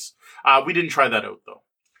the dice. We didn't try that out, though.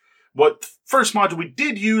 What first module we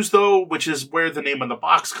did use, though, which is where the name of the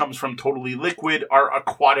box comes from, Totally Liquid, are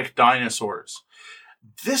aquatic dinosaurs.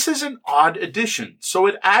 This is an odd addition, so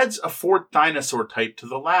it adds a 4th dinosaur type to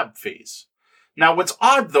the lab phase. Now, what's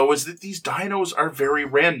odd, though, is that these dinos are very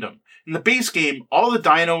random. In the base game, all the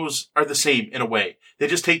dinos are the same in a way. They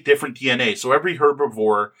just take different DNA. So every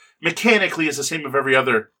herbivore mechanically is the same as every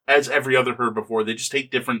other herbivore. They just take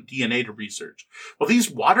different DNA to research. Well, these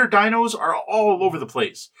water dinos are all over the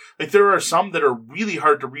place. Like, there are some that are really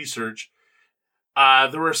hard to research.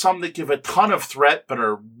 There are some that give a ton of threat but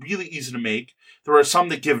are really easy to make. There are some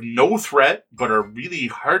that give no threat but are really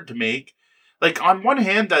hard to make. Like, on one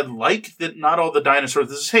hand, I like that not all the dinosaurs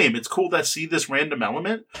are the same. It's cool to see this random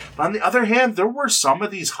element. But on the other hand, there were some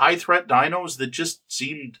of these high-threat dinos that just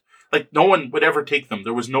seemed like no one would ever take them.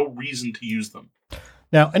 There was no reason to use them.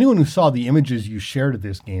 Now, anyone who saw the images you shared of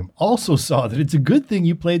this game also saw that it's a good thing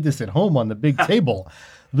you played this at home on the big table.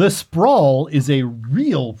 The sprawl is a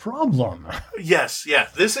real problem. Yes, yeah.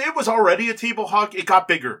 It was already a table hog. It got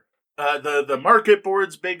bigger. The market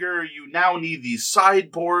board's bigger. You now need these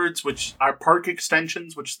sideboards, which are park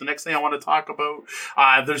extensions, which is the next thing I want to talk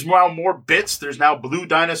about. There's now more bits. There's now blue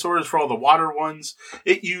dinosaurs for all the water ones.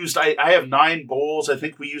 I have 9 bowls. I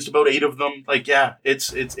think we used about 8 of them. Like, yeah,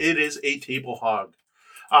 it is a table hog.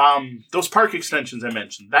 Those park extensions I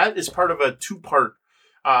mentioned, that is part of a 2-part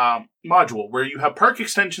module where you have park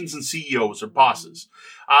extensions and CEOs or bosses.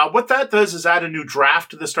 What that does is add a new draft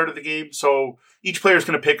to the start of the game. So each player is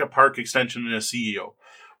going to pick a park extension and a CEO.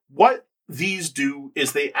 What these do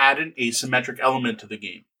is they add an asymmetric element to the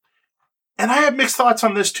game. And I have mixed thoughts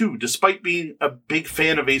on this too, despite being a big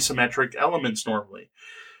fan of asymmetric elements normally.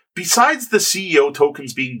 Besides the CEO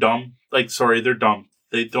tokens being dumb, they're dumb.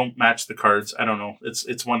 They don't match the cards. I don't know.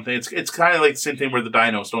 It's one thing. It's kind of like the same thing where the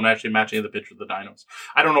dinos don't actually match any of the pictures of the dinos.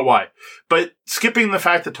 I don't know why. But skipping the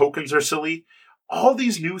fact that tokens are silly, all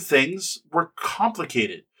these new things were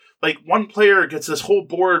complicated. Like, one player gets this whole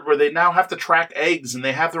board where they now have to track eggs and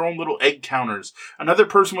they have their own little egg counters. Another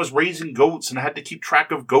person was raising goats and had to keep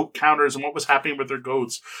track of goat counters and what was happening with their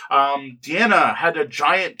goats. Deanna had a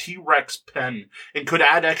giant T-Rex pen and could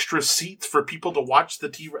add extra seats for people to watch the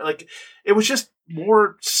T-Rex. Like, it was just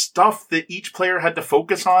more stuff that each player had to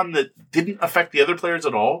focus on that didn't affect the other players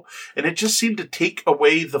at all. And it just seemed to take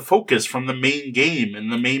away the focus from the main game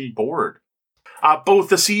and the main board. Both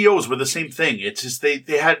the CEOs were the same thing. It's just they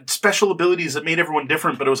had special abilities that made everyone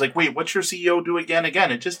different, but it was like, wait, what's your CEO do again?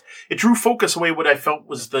 It drew focus away what I felt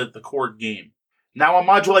was the core game. Now, a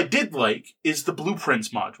module I did like is the Blueprints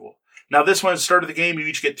module. Now, this one, at the start of the game, you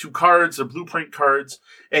each get 2 cards, they're blueprint cards,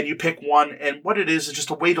 and you pick one, and what it is just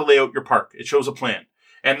a way to lay out your park. It shows a plan.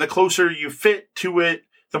 And the closer you fit to it,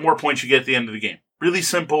 the more points you get at the end of the game. Really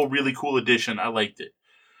simple, really cool addition. I liked it.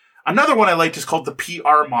 Another one I liked is called the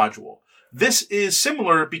PR module. This is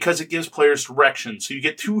similar because it gives players direction, so you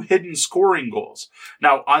get 2 hidden scoring goals.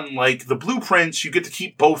 Now, unlike the blueprints, you get to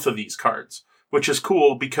keep both of these cards, which is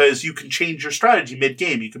cool because you can change your strategy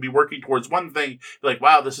mid-game. You can be working towards one thing, you're like,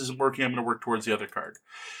 wow, this isn't working, I'm going to work towards the other card.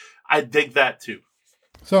 I dig that too.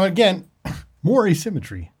 So again, more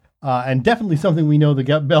asymmetry, and definitely something we know the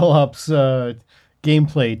Bellhop's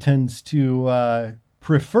gameplay tends to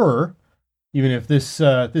prefer, even if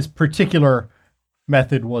this particular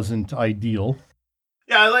method wasn't ideal.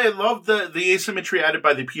 Yeah, I love the asymmetry added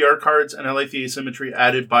by the PR cards, and I like the asymmetry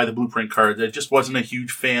added by the blueprint cards. I just wasn't a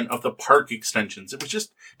huge fan of the park extensions. It was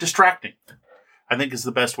just distracting, I think is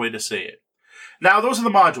the best way to say it. Now, those are the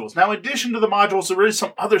modules. Now, in addition to the modules, there is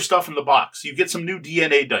some other stuff in the box. You get some new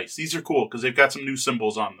DNA dice. These are cool because they've got some new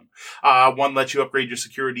symbols on them. One lets you upgrade your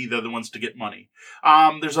security. The other one's to get money.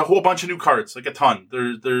 There's a whole bunch of new cards, like a ton.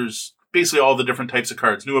 There's basically all the different types of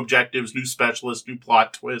cards. New objectives, new specialists, new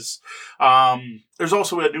plot twists. There's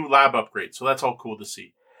also a new lab upgrade, so that's all cool to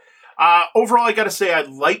see. Overall, I gotta say, I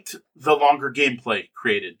liked the longer gameplay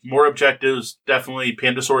created. More objectives, definitely.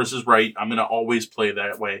 Pandasaurus is right. I'm gonna always play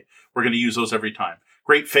that way. We're gonna use those every time.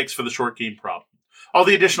 Great fix for the short game problem. All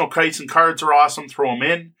the additional kites and cards are awesome. Throw them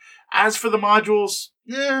in. As for the modules,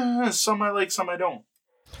 some I like, some I don't.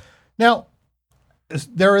 Now,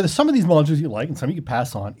 there are some of these modules you like and some you can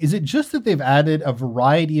pass on. Is it just that they've added a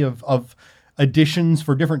variety of additions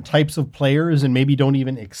for different types of players and maybe don't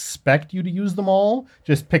even expect you to use them all?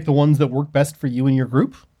 Just pick the ones that work best for you and your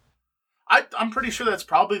group? I'm pretty sure that's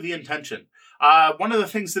probably the intention. One of the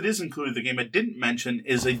things that is included in the game I didn't mention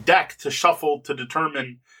is a deck to shuffle to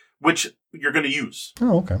determine which you're going to use.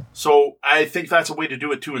 Oh, okay. So I think that's a way to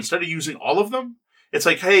do it too. Instead of using all of them, it's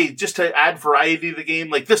like, hey, just to add variety to the game,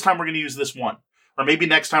 like this time we're going to use this one. Or maybe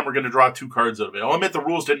next time we're going to draw 2 cards out of it. I'll admit the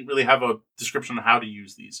rules didn't really have a description on how to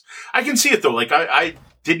use these. I can see it though. Like I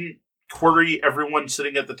didn't query everyone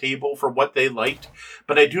sitting at the table for what they liked,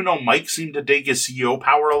 but I do know Mike seemed to dig his CEO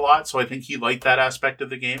power a lot, so I think he liked that aspect of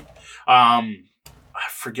the game. I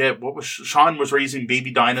forget what was Sean was raising baby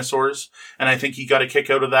dinosaurs, and I think he got a kick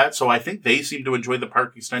out of that. So I think they seem to enjoy the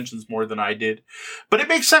park extensions more than I did. But it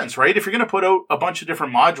makes sense, right? If you're going to put out a bunch of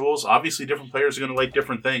different modules, obviously different players are going to like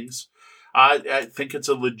different things. I think it's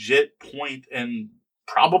a legit point and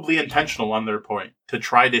probably intentional on their point to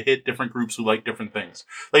try to hit different groups who like different things.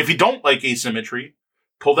 Like if you don't like asymmetry,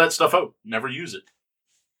 pull that stuff out. Never use it.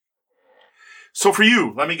 So for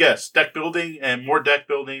you, let me guess, deck building and more deck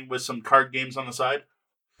building with some card games on the side?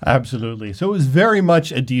 Absolutely. So it was very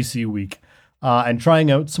much a DC week and trying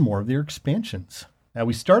out some more of their expansions. Now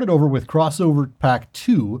we started over with Crossover Pack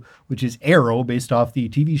 2, which is Arrow, based off the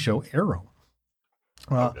TV show Arrow.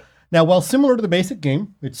 Okay. Now, while similar to the basic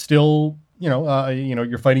game, it's still,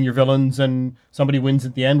 you're fighting your villains and somebody wins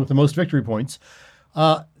at the end with the most victory points.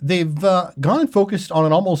 They've gone and focused on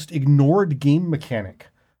an almost ignored game mechanic.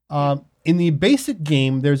 In the basic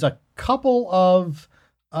game, there's a couple of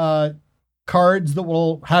cards that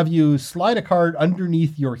will have you slide a card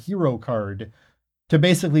underneath your hero card to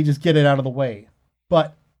basically just get it out of the way.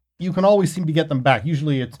 But you can always seem to get them back.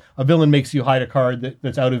 Usually it's a villain makes you hide a card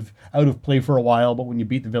that's out of play for a while, but when you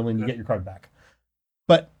beat the villain, you get your card back.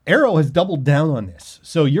 But Arrow has doubled down on this.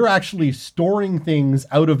 So you're actually storing things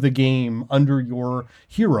out of the game under your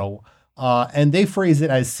hero, and they phrase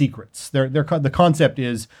it as secrets. The concept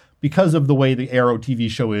is, because of the way the Arrow TV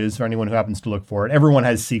show is, for anyone who happens to look for it, everyone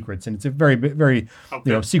has secrets, and it's a very, very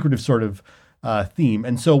secretive sort of theme.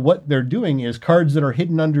 And so what they're doing is cards that are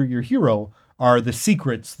hidden under your hero are the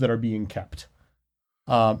secrets that are being kept.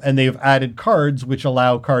 And they've added cards which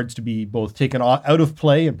allow cards to be both taken out of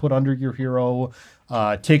play and put under your hero,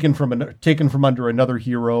 taken from under another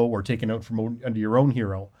hero, or taken out from under your own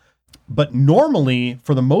hero. But normally,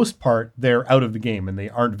 for the most part, they're out of the game and they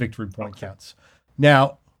aren't victory point counts.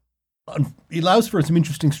 Now, it allows for some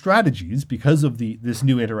interesting strategies because of this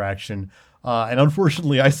new interaction. And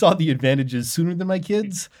unfortunately, I saw the advantages sooner than my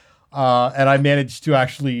kids. And I managed to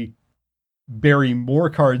actually bury more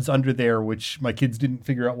cards under there, which my kids didn't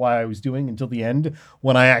figure out why I was doing until the end,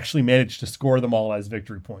 when I actually managed to score them all as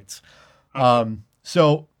victory points.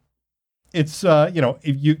 So it's,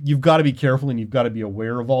 you've got to be careful and you've got to be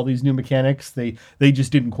aware of all these new mechanics. They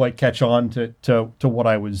just didn't quite catch on to what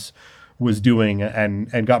I was doing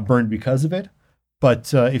and got burned because of it.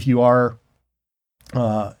 But if you are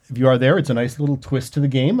there, it's a nice little twist to the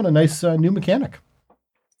game and a nice new mechanic.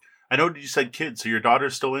 I know you said kids, so your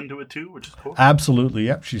daughter's still into it too, which is cool. Absolutely.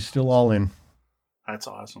 Yep. She's still all in. That's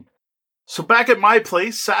awesome. So back at my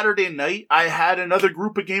place, Saturday night, I had another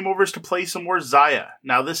group of game overs to play some more Xayah.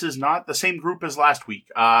 Now, this is not the same group as last week,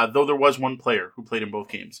 though there was one player who played in both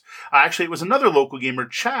games. Actually, it was another local gamer,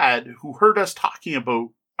 Chad, who heard us talking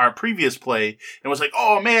about our previous play and was like,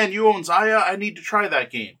 "Oh man, you own Xayah? I need to try that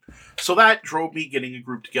game." So that drove me getting a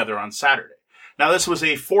group together on Saturday. Now, this was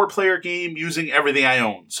a 4-player game using everything I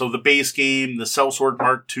own. So the base game, the Sellsword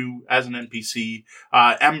Mark II as an NPC,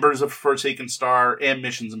 Embers of Forsaken Star, and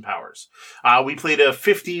Missions and Powers. We played a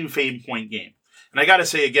 15 fame point game. And I gotta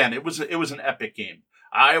say again, it was an epic game.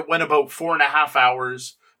 I went about 4.5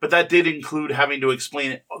 hours, but that did include having to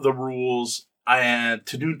explain the rules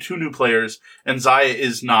to two new players, and Xayah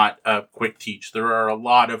is not a quick teach. There are a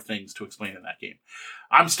lot of things to explain in that game.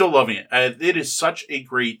 I'm still loving it. It is such a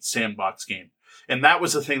great sandbox game. And that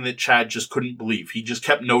was the thing that Chad just couldn't believe. He just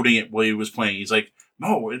kept noting it while he was playing. He's like,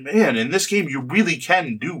 "No, man, in this game, you really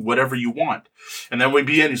can do whatever you want." And then we'd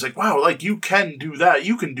be in, he's like, "Wow, like, you can do that.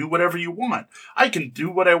 You can do whatever you want. I can do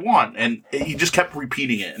what I want." And he just kept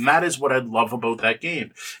repeating it. And that is what I love about that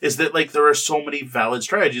game, is that, like, there are so many valid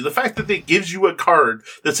strategies. The fact that it gives you a card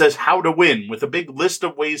that says how to win with a big list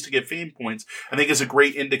of ways to get fame points, I think is a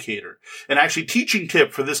great indicator. And actually, teaching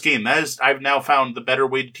tip for this game, that is, I've now found the better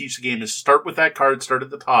way to teach the game is start with that card, start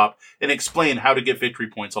at the top, and explain how to get victory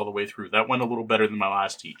points all the way through. That went a little better than my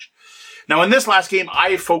last teach. Now, in this last game,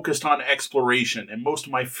 I focused on exploration, and most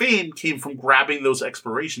of my fame came from grabbing those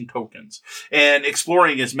exploration tokens and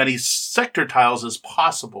exploring as many sector tiles as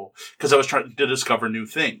possible because I was trying to discover new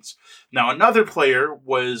things. Now, another player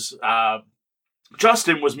was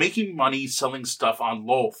Justin, was making money selling stuff on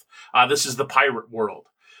Lolth. This is the pirate world.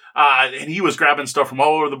 And he was grabbing stuff from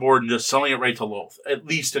all over the board and just selling it right to Lolth, at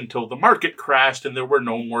least until the market crashed and there were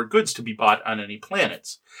no more goods to be bought on any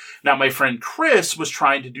planets. Now, my friend Chris was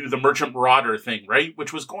trying to do the Merchant Marauder thing, right?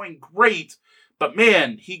 Which was going great, but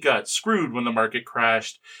man, he got screwed when the market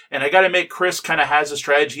crashed. And I gotta admit, Chris kind of has a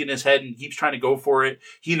strategy in his head and keeps trying to go for it.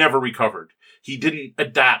 He never recovered. He didn't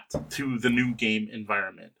adapt to the new game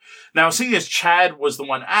environment. Now, seeing as Chad was the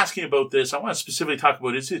one asking about this, I want to specifically talk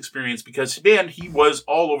about his experience because, man, he was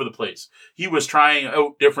all over the place. He was trying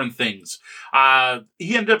out different things.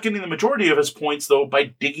 He ended up getting the majority of his points, though,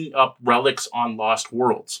 by digging up relics on Lost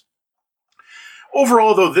Worlds.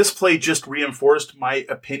 Overall, though, this play just reinforced my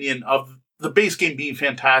opinion of the base game being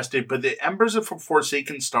fantastic, but the Embers of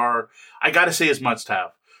Forsaken Star, I gotta say, is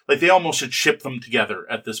must-have. Like, they almost should ship them together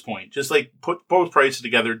at this point. Just, like, put both prices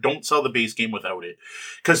together. Don't sell the base game without it.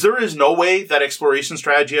 Because there is no way that exploration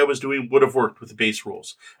strategy I was doing would have worked with the base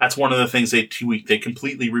rules. That's one of the things they tweaked. They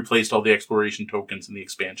completely replaced all the exploration tokens in the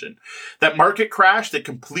expansion. That market crash that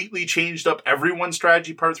completely changed up everyone's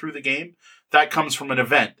strategy part through the game, that comes from an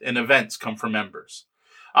event, and events come from members.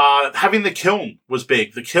 Having the Kiln was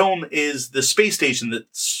big. The Kiln is the space station that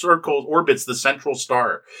orbits the central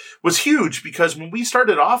star. Was huge because when we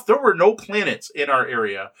started off, there were no planets in our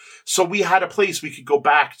area. So we had a place we could go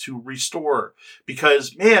back to restore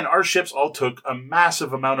because, man, our ships all took a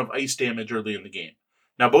massive amount of ice damage early in the game.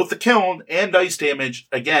 Now, both the Kiln and ice damage,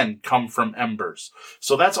 again, come from embers.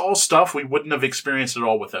 So that's all stuff we wouldn't have experienced at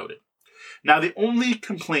all without it. Now, the only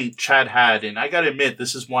complaint Chad had, and I gotta admit,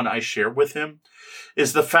 this is one I share with him,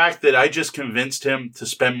 is the fact that I just convinced him to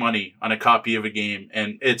spend money on a copy of a game,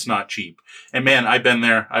 and it's not cheap. And man, I've been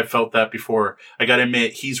there. I've felt that before. I gotta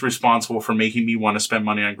admit, he's responsible for making me want to spend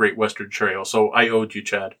money on Great Western Trail, so I owed you,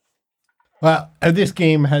 Chad. Well, this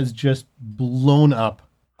game has just blown up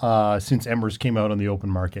since Embers came out on the open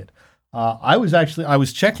market. I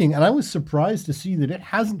was checking, and I was surprised to see that it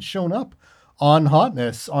hasn't shown up on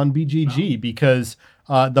Hotness on BGG because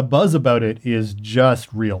the buzz about it is just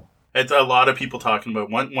real. It's a lot of people talking about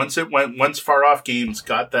once Far Off Games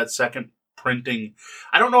got that second printing.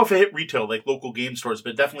 I don't know if it hit retail like local game stores,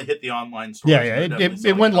 but it definitely hit the online stores. Yeah.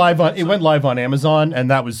 It went live on Amazon, and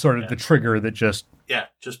that was sort of the trigger that just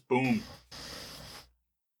boom.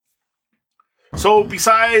 So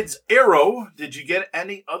besides Arrow, did you get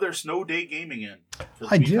any other snow day gaming in?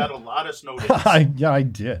 I did. We've had a lot of snow days. I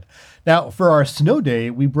did. Now, for our snow day,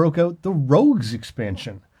 we broke out the Rogues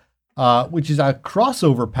expansion, which is a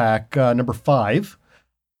crossover pack number 5.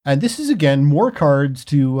 And this is, again, more cards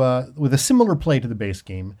with a similar play to the base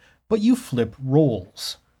game, but you flip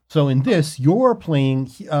roles. So in this, you're playing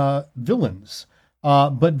villains,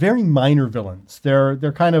 but very minor villains.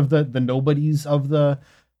 They're kind of the nobodies of the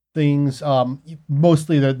things.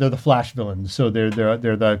 Mostly they're the Flash villains. So they're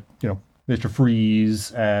the Mr.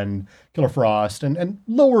 Freeze and Killer Frost and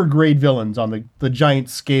lower grade villains on the giant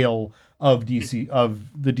scale of the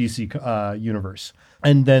DC universe.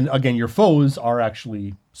 And then again, your foes are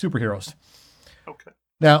actually superheroes. Okay.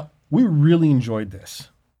 Now, we really enjoyed this,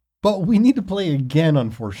 but we need to play again,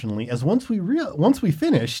 unfortunately, as once we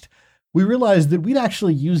finished, we realized that we'd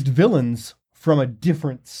actually used villains from a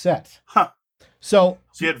different set. Huh. So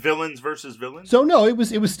you had villains versus villains? So no, it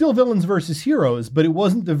was still villains versus heroes, but it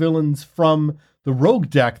wasn't the villains from the Rogue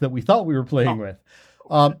deck that we thought we were playing with.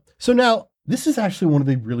 So now, this is actually one of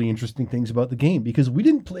the really interesting things about the game, because we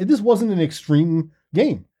didn't play. This wasn't an extreme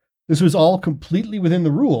game. This was all completely within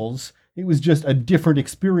the rules. It was just a different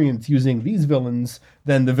experience using these villains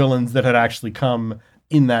than the villains that had actually come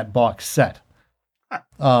in that box set.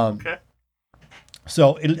 Okay.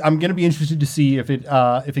 So I'm going to be interested to see if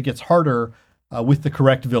it gets harder with the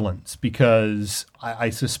correct villains, because I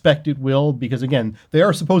suspect it will, because again, they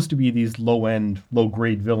are supposed to be these low-end,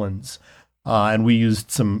 low-grade villains. And we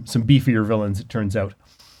used some beefier villains, it turns out.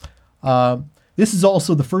 This is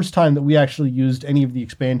also the first time that we actually used any of the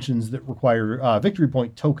expansions that require victory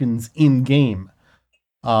point tokens in-game.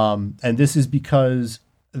 And this is because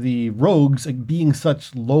the rogues, being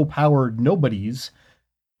such low-powered nobodies,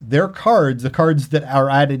 their cards, the cards that are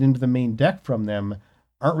added into the main deck from them,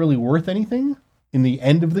 aren't really worth anything in the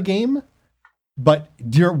end of the game. But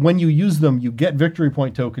when you use them, you get victory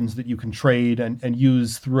point tokens that you can trade and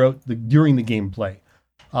use during the gameplay.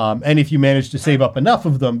 And if you manage to save up enough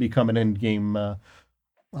of them, become an end game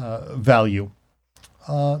value.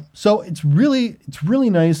 So it's really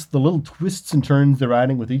nice, the little twists and turns they're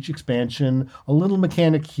adding with each expansion, a little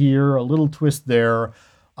mechanic here, a little twist there,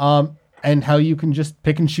 and how you can just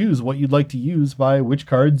pick and choose what you'd like to use by which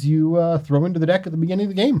cards you throw into the deck at the beginning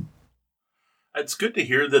of the game. It's good to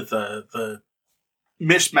hear that the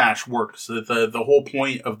mishmash works. That the whole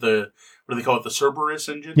point of what do they call it? The Cerberus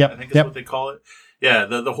engine? Yep. I think that's what they call it. Yeah,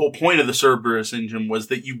 the whole point of the Cerberus engine was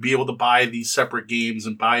that you'd be able to buy these separate games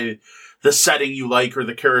and buy the setting you like, or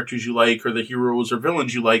the characters you like, or the heroes or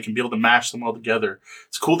villains you like, and be able to mash them all together.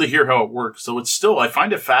 It's cool to hear how it works. So I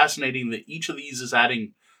find it fascinating that each of these is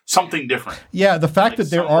adding something different. Yeah, the fact Like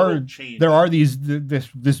that there are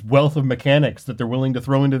this wealth of mechanics that they're willing to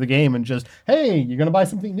throw into the game, and just, hey, you're going to buy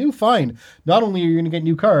something new, fine. Not only are you going to get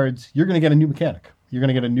new cards, you're going to get a new mechanic. You're going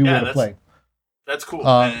to get a new way to play. That's cool.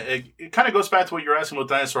 And it kind of goes back to what you're asking about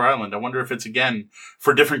Dinosaur Island. I wonder if it's, again,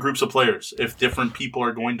 for different groups of players, if different people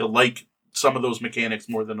are going to like some of those mechanics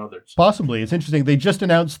more than others. Possibly. It's interesting. They just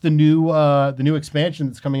announced the new expansion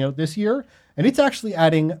that's coming out this year, and it's actually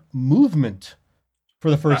adding movement for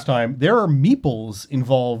the first time. There are meeples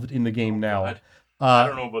involved in the game now. I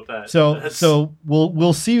don't know about that. So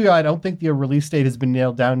we'll see. I don't think the release date has been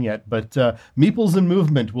nailed down yet, but meeples and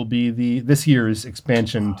movement will be this year's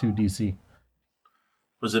expansion to DC.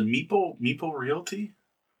 Was it Meeple Realty?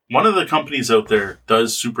 One of the companies out there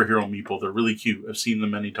does superhero Meeple. They're really cute. I've seen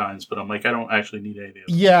them many times, but I'm like, I don't actually need any of them.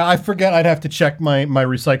 Yeah, I forget. I'd have to check my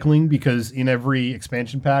recycling, because in every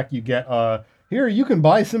expansion pack you get here you can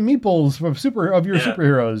buy some meeples of your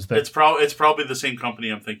superheroes. It's probably the same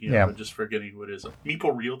company I'm thinking of. I'm just forgetting who it is.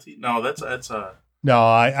 Meeple Realty? No, that's a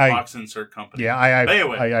box insert company. Yeah,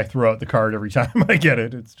 anyway. I throw out the card every time I get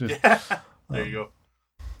it. It's just there you go.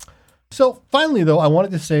 So finally, though, I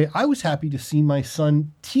wanted to say I was happy to see my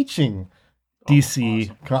son teaching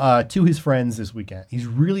DC to his friends this weekend. He's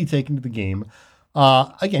really taken to the game.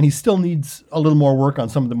 Again, he still needs a little more work on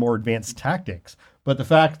some of the more advanced tactics. But the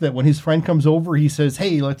fact that when his friend comes over, he says,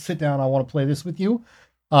 hey, let's sit down. I want to play this with you.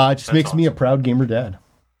 It just makes me a proud gamer dad.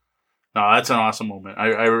 No, that's an awesome moment.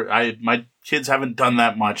 I my kids haven't done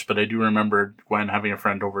that much, but I do remember Gwen having a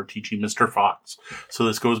friend over teaching Mr. Fox. So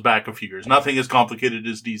this goes back a few years. Nothing as complicated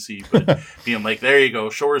as DC, but being like, there you go,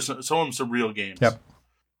 show them some real games. Yep.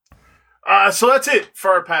 So that's it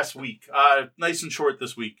for our past week. Nice and short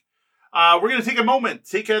this week. We're going to take a moment,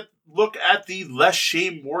 take a look at the Less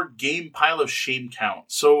Shame, More Game pile of shame count.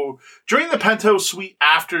 So during the Penthouse Suite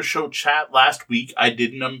after show chat last week, I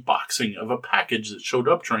did an unboxing of a package that showed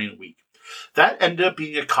up during the week. That ended up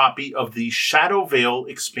being a copy of the Shadow Veil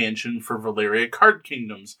expansion for Valeria Card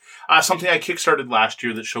Kingdoms, something I kickstarted last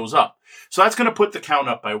year that shows up. So that's going to put the count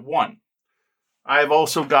up by 1. I've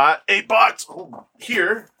also got a box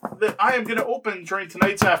here that I am going to open during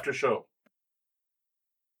tonight's after show.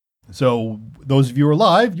 So those of you who are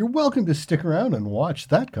live, you're welcome to stick around and watch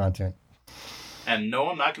that content. And no,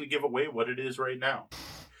 I'm not going to give away what it is right now.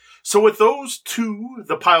 So with those two,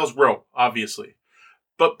 the piles grow, obviously.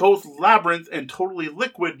 But both Labyrinth and Totally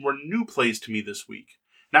Liquid were new plays to me this week.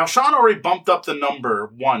 Now, Sean already bumped up the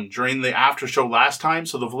number 1 during the after show last time,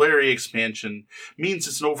 so the Valeria expansion means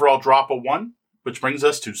it's an overall drop of 1, which brings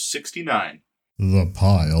us to 69. The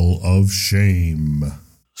Pile of Shame.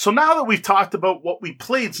 So now that we've talked about what we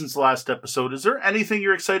played since the last episode, is there anything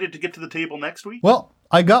you're excited to get to the table next week? Well,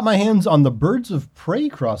 I got my hands on the Birds of Prey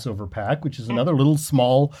crossover pack, which is another little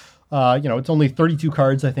small, it's only 32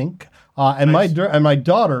 cards, I think. And nice. My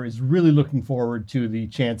daughter is really looking forward to the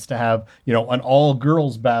chance to have, an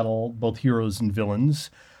all-girls battle, both heroes and villains.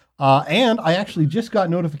 And I actually just got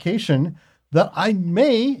notification that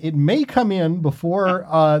it may come in before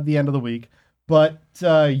the end of the week, but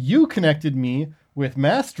you connected me with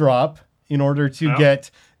Mass Drop in order to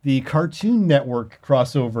get the Cartoon Network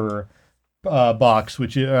crossover box,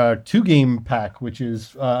 which is 2-game pack, which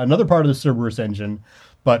is another part of the Cerberus engine,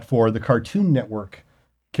 but for the Cartoon Network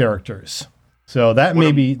characters. So that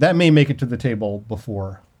may make it to the table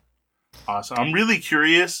before. Awesome. I'm really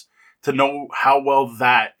curious to know how well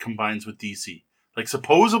that combines with DC. Like,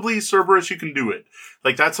 supposedly Cerberus, you can do it.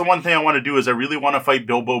 Like, that's the one thing I want to do is I really want to fight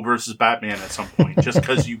Bilbo versus Batman at some point, just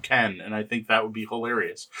because you can, and I think that would be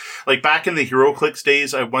hilarious. Like, back in the HeroClix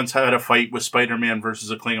days, I once had a fight with Spider-Man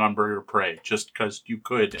versus a Klingon Bird of Prey, just because you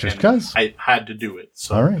could. Just because. I had to do it.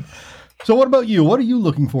 So. All right. So what about you? What are you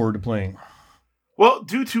looking forward to playing? Well,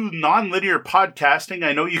 due to non-linear podcasting,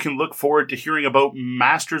 I know you can look forward to hearing about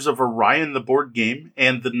Masters of Orion, the board game,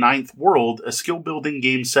 and The Ninth World, a skill-building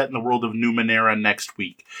game set in the world of Numenera next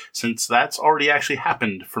week, since that's already actually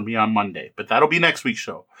happened for me on Monday, but that'll be next week's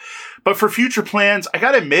show. But for future plans, I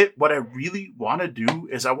gotta admit, what I really want to do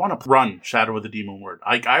is I want to run Shadow of the Demon Lord.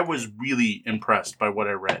 I was really impressed by what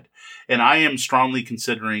I read, and I am strongly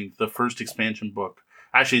considering the first expansion book.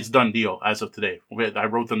 Actually, it's done deal as of today. I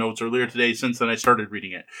wrote the notes earlier today. Since then, I started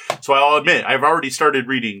reading it. So I'll admit, I've already started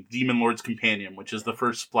reading Demon Lord's Companion, which is the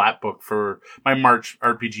first Splat book for my March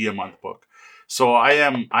RPG a month book. So I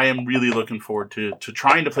am really looking forward to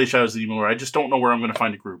trying to play Shadows of the Demon Lord. I just don't know where I'm going to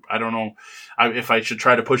find a group. I don't know if I should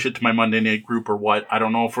try to push it to my Monday night group or what. I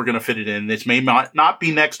don't know if we're going to fit it in. This may not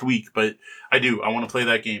be next week, but I want to play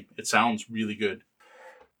that game. It sounds really good.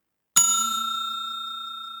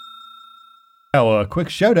 Now, a quick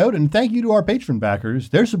shout out and thank you to our patron backers.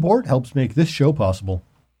 Their support helps make this show possible.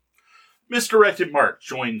 Misdirected Mark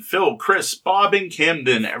join Phil, Chris, Bob, and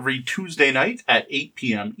Camden every Tuesday night at 8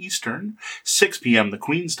 p.m. Eastern, 6 p.m. the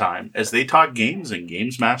Queen's time, as they talk games and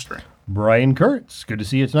games mastering. Brian Kurtz, good to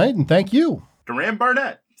see you tonight, and thank you. Duran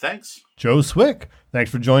Barnett, thanks. Joe Swick, thanks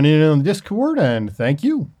for joining in on the Discord, and thank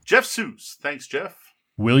you. Jeff Seuss, thanks, Jeff.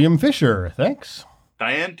 William Fisher, thanks.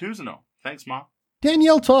 Diane Tuzano, thanks, Ma.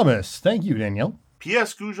 Danielle Thomas, thank you, Danielle.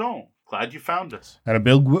 P.S. Goujon, glad you found us. And a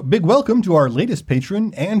big welcome to our latest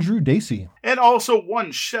patron, Andrew Dacey. And also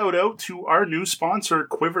one shout out to our new sponsor,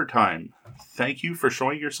 Quiver Time. Thank you for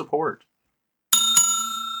showing your support.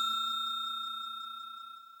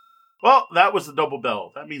 Well, that was the double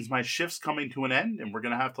bell. That means my shift's coming to an end, and we're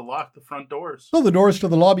going to have to lock the front doors. So the doors to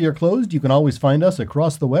the lobby are closed. You can always find us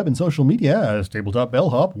across the web and social media as Tabletop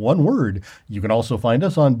Bellhop, one word. You can also find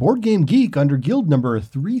us on Board Game Geek under guild number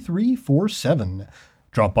 3347.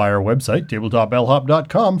 Drop by our website,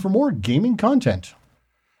 tabletopbellhop.com, for more gaming content.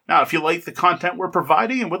 Now, if you like the content we're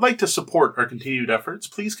providing and would like to support our continued efforts,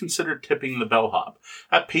 please consider tipping the bellhop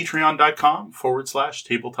at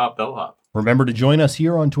patreon.com/tabletopbellhop. Remember to join us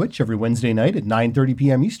here on Twitch every Wednesday night at 9:30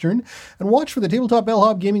 p.m. Eastern, and watch for the Tabletop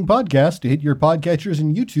Bellhop Gaming Podcast to hit your podcatchers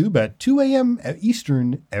and YouTube at 2 a.m.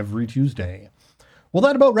 Eastern every Tuesday. Well,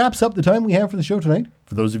 that about wraps up the time we have for the show tonight.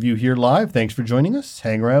 For those of you here live, thanks for joining us.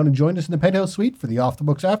 Hang around and join us in the Penthouse Suite for the Off the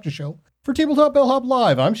Books After Show. For Tabletop Bellhop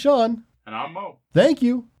Live, I'm Sean. And I'm Mo. Thank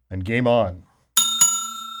you, and game on.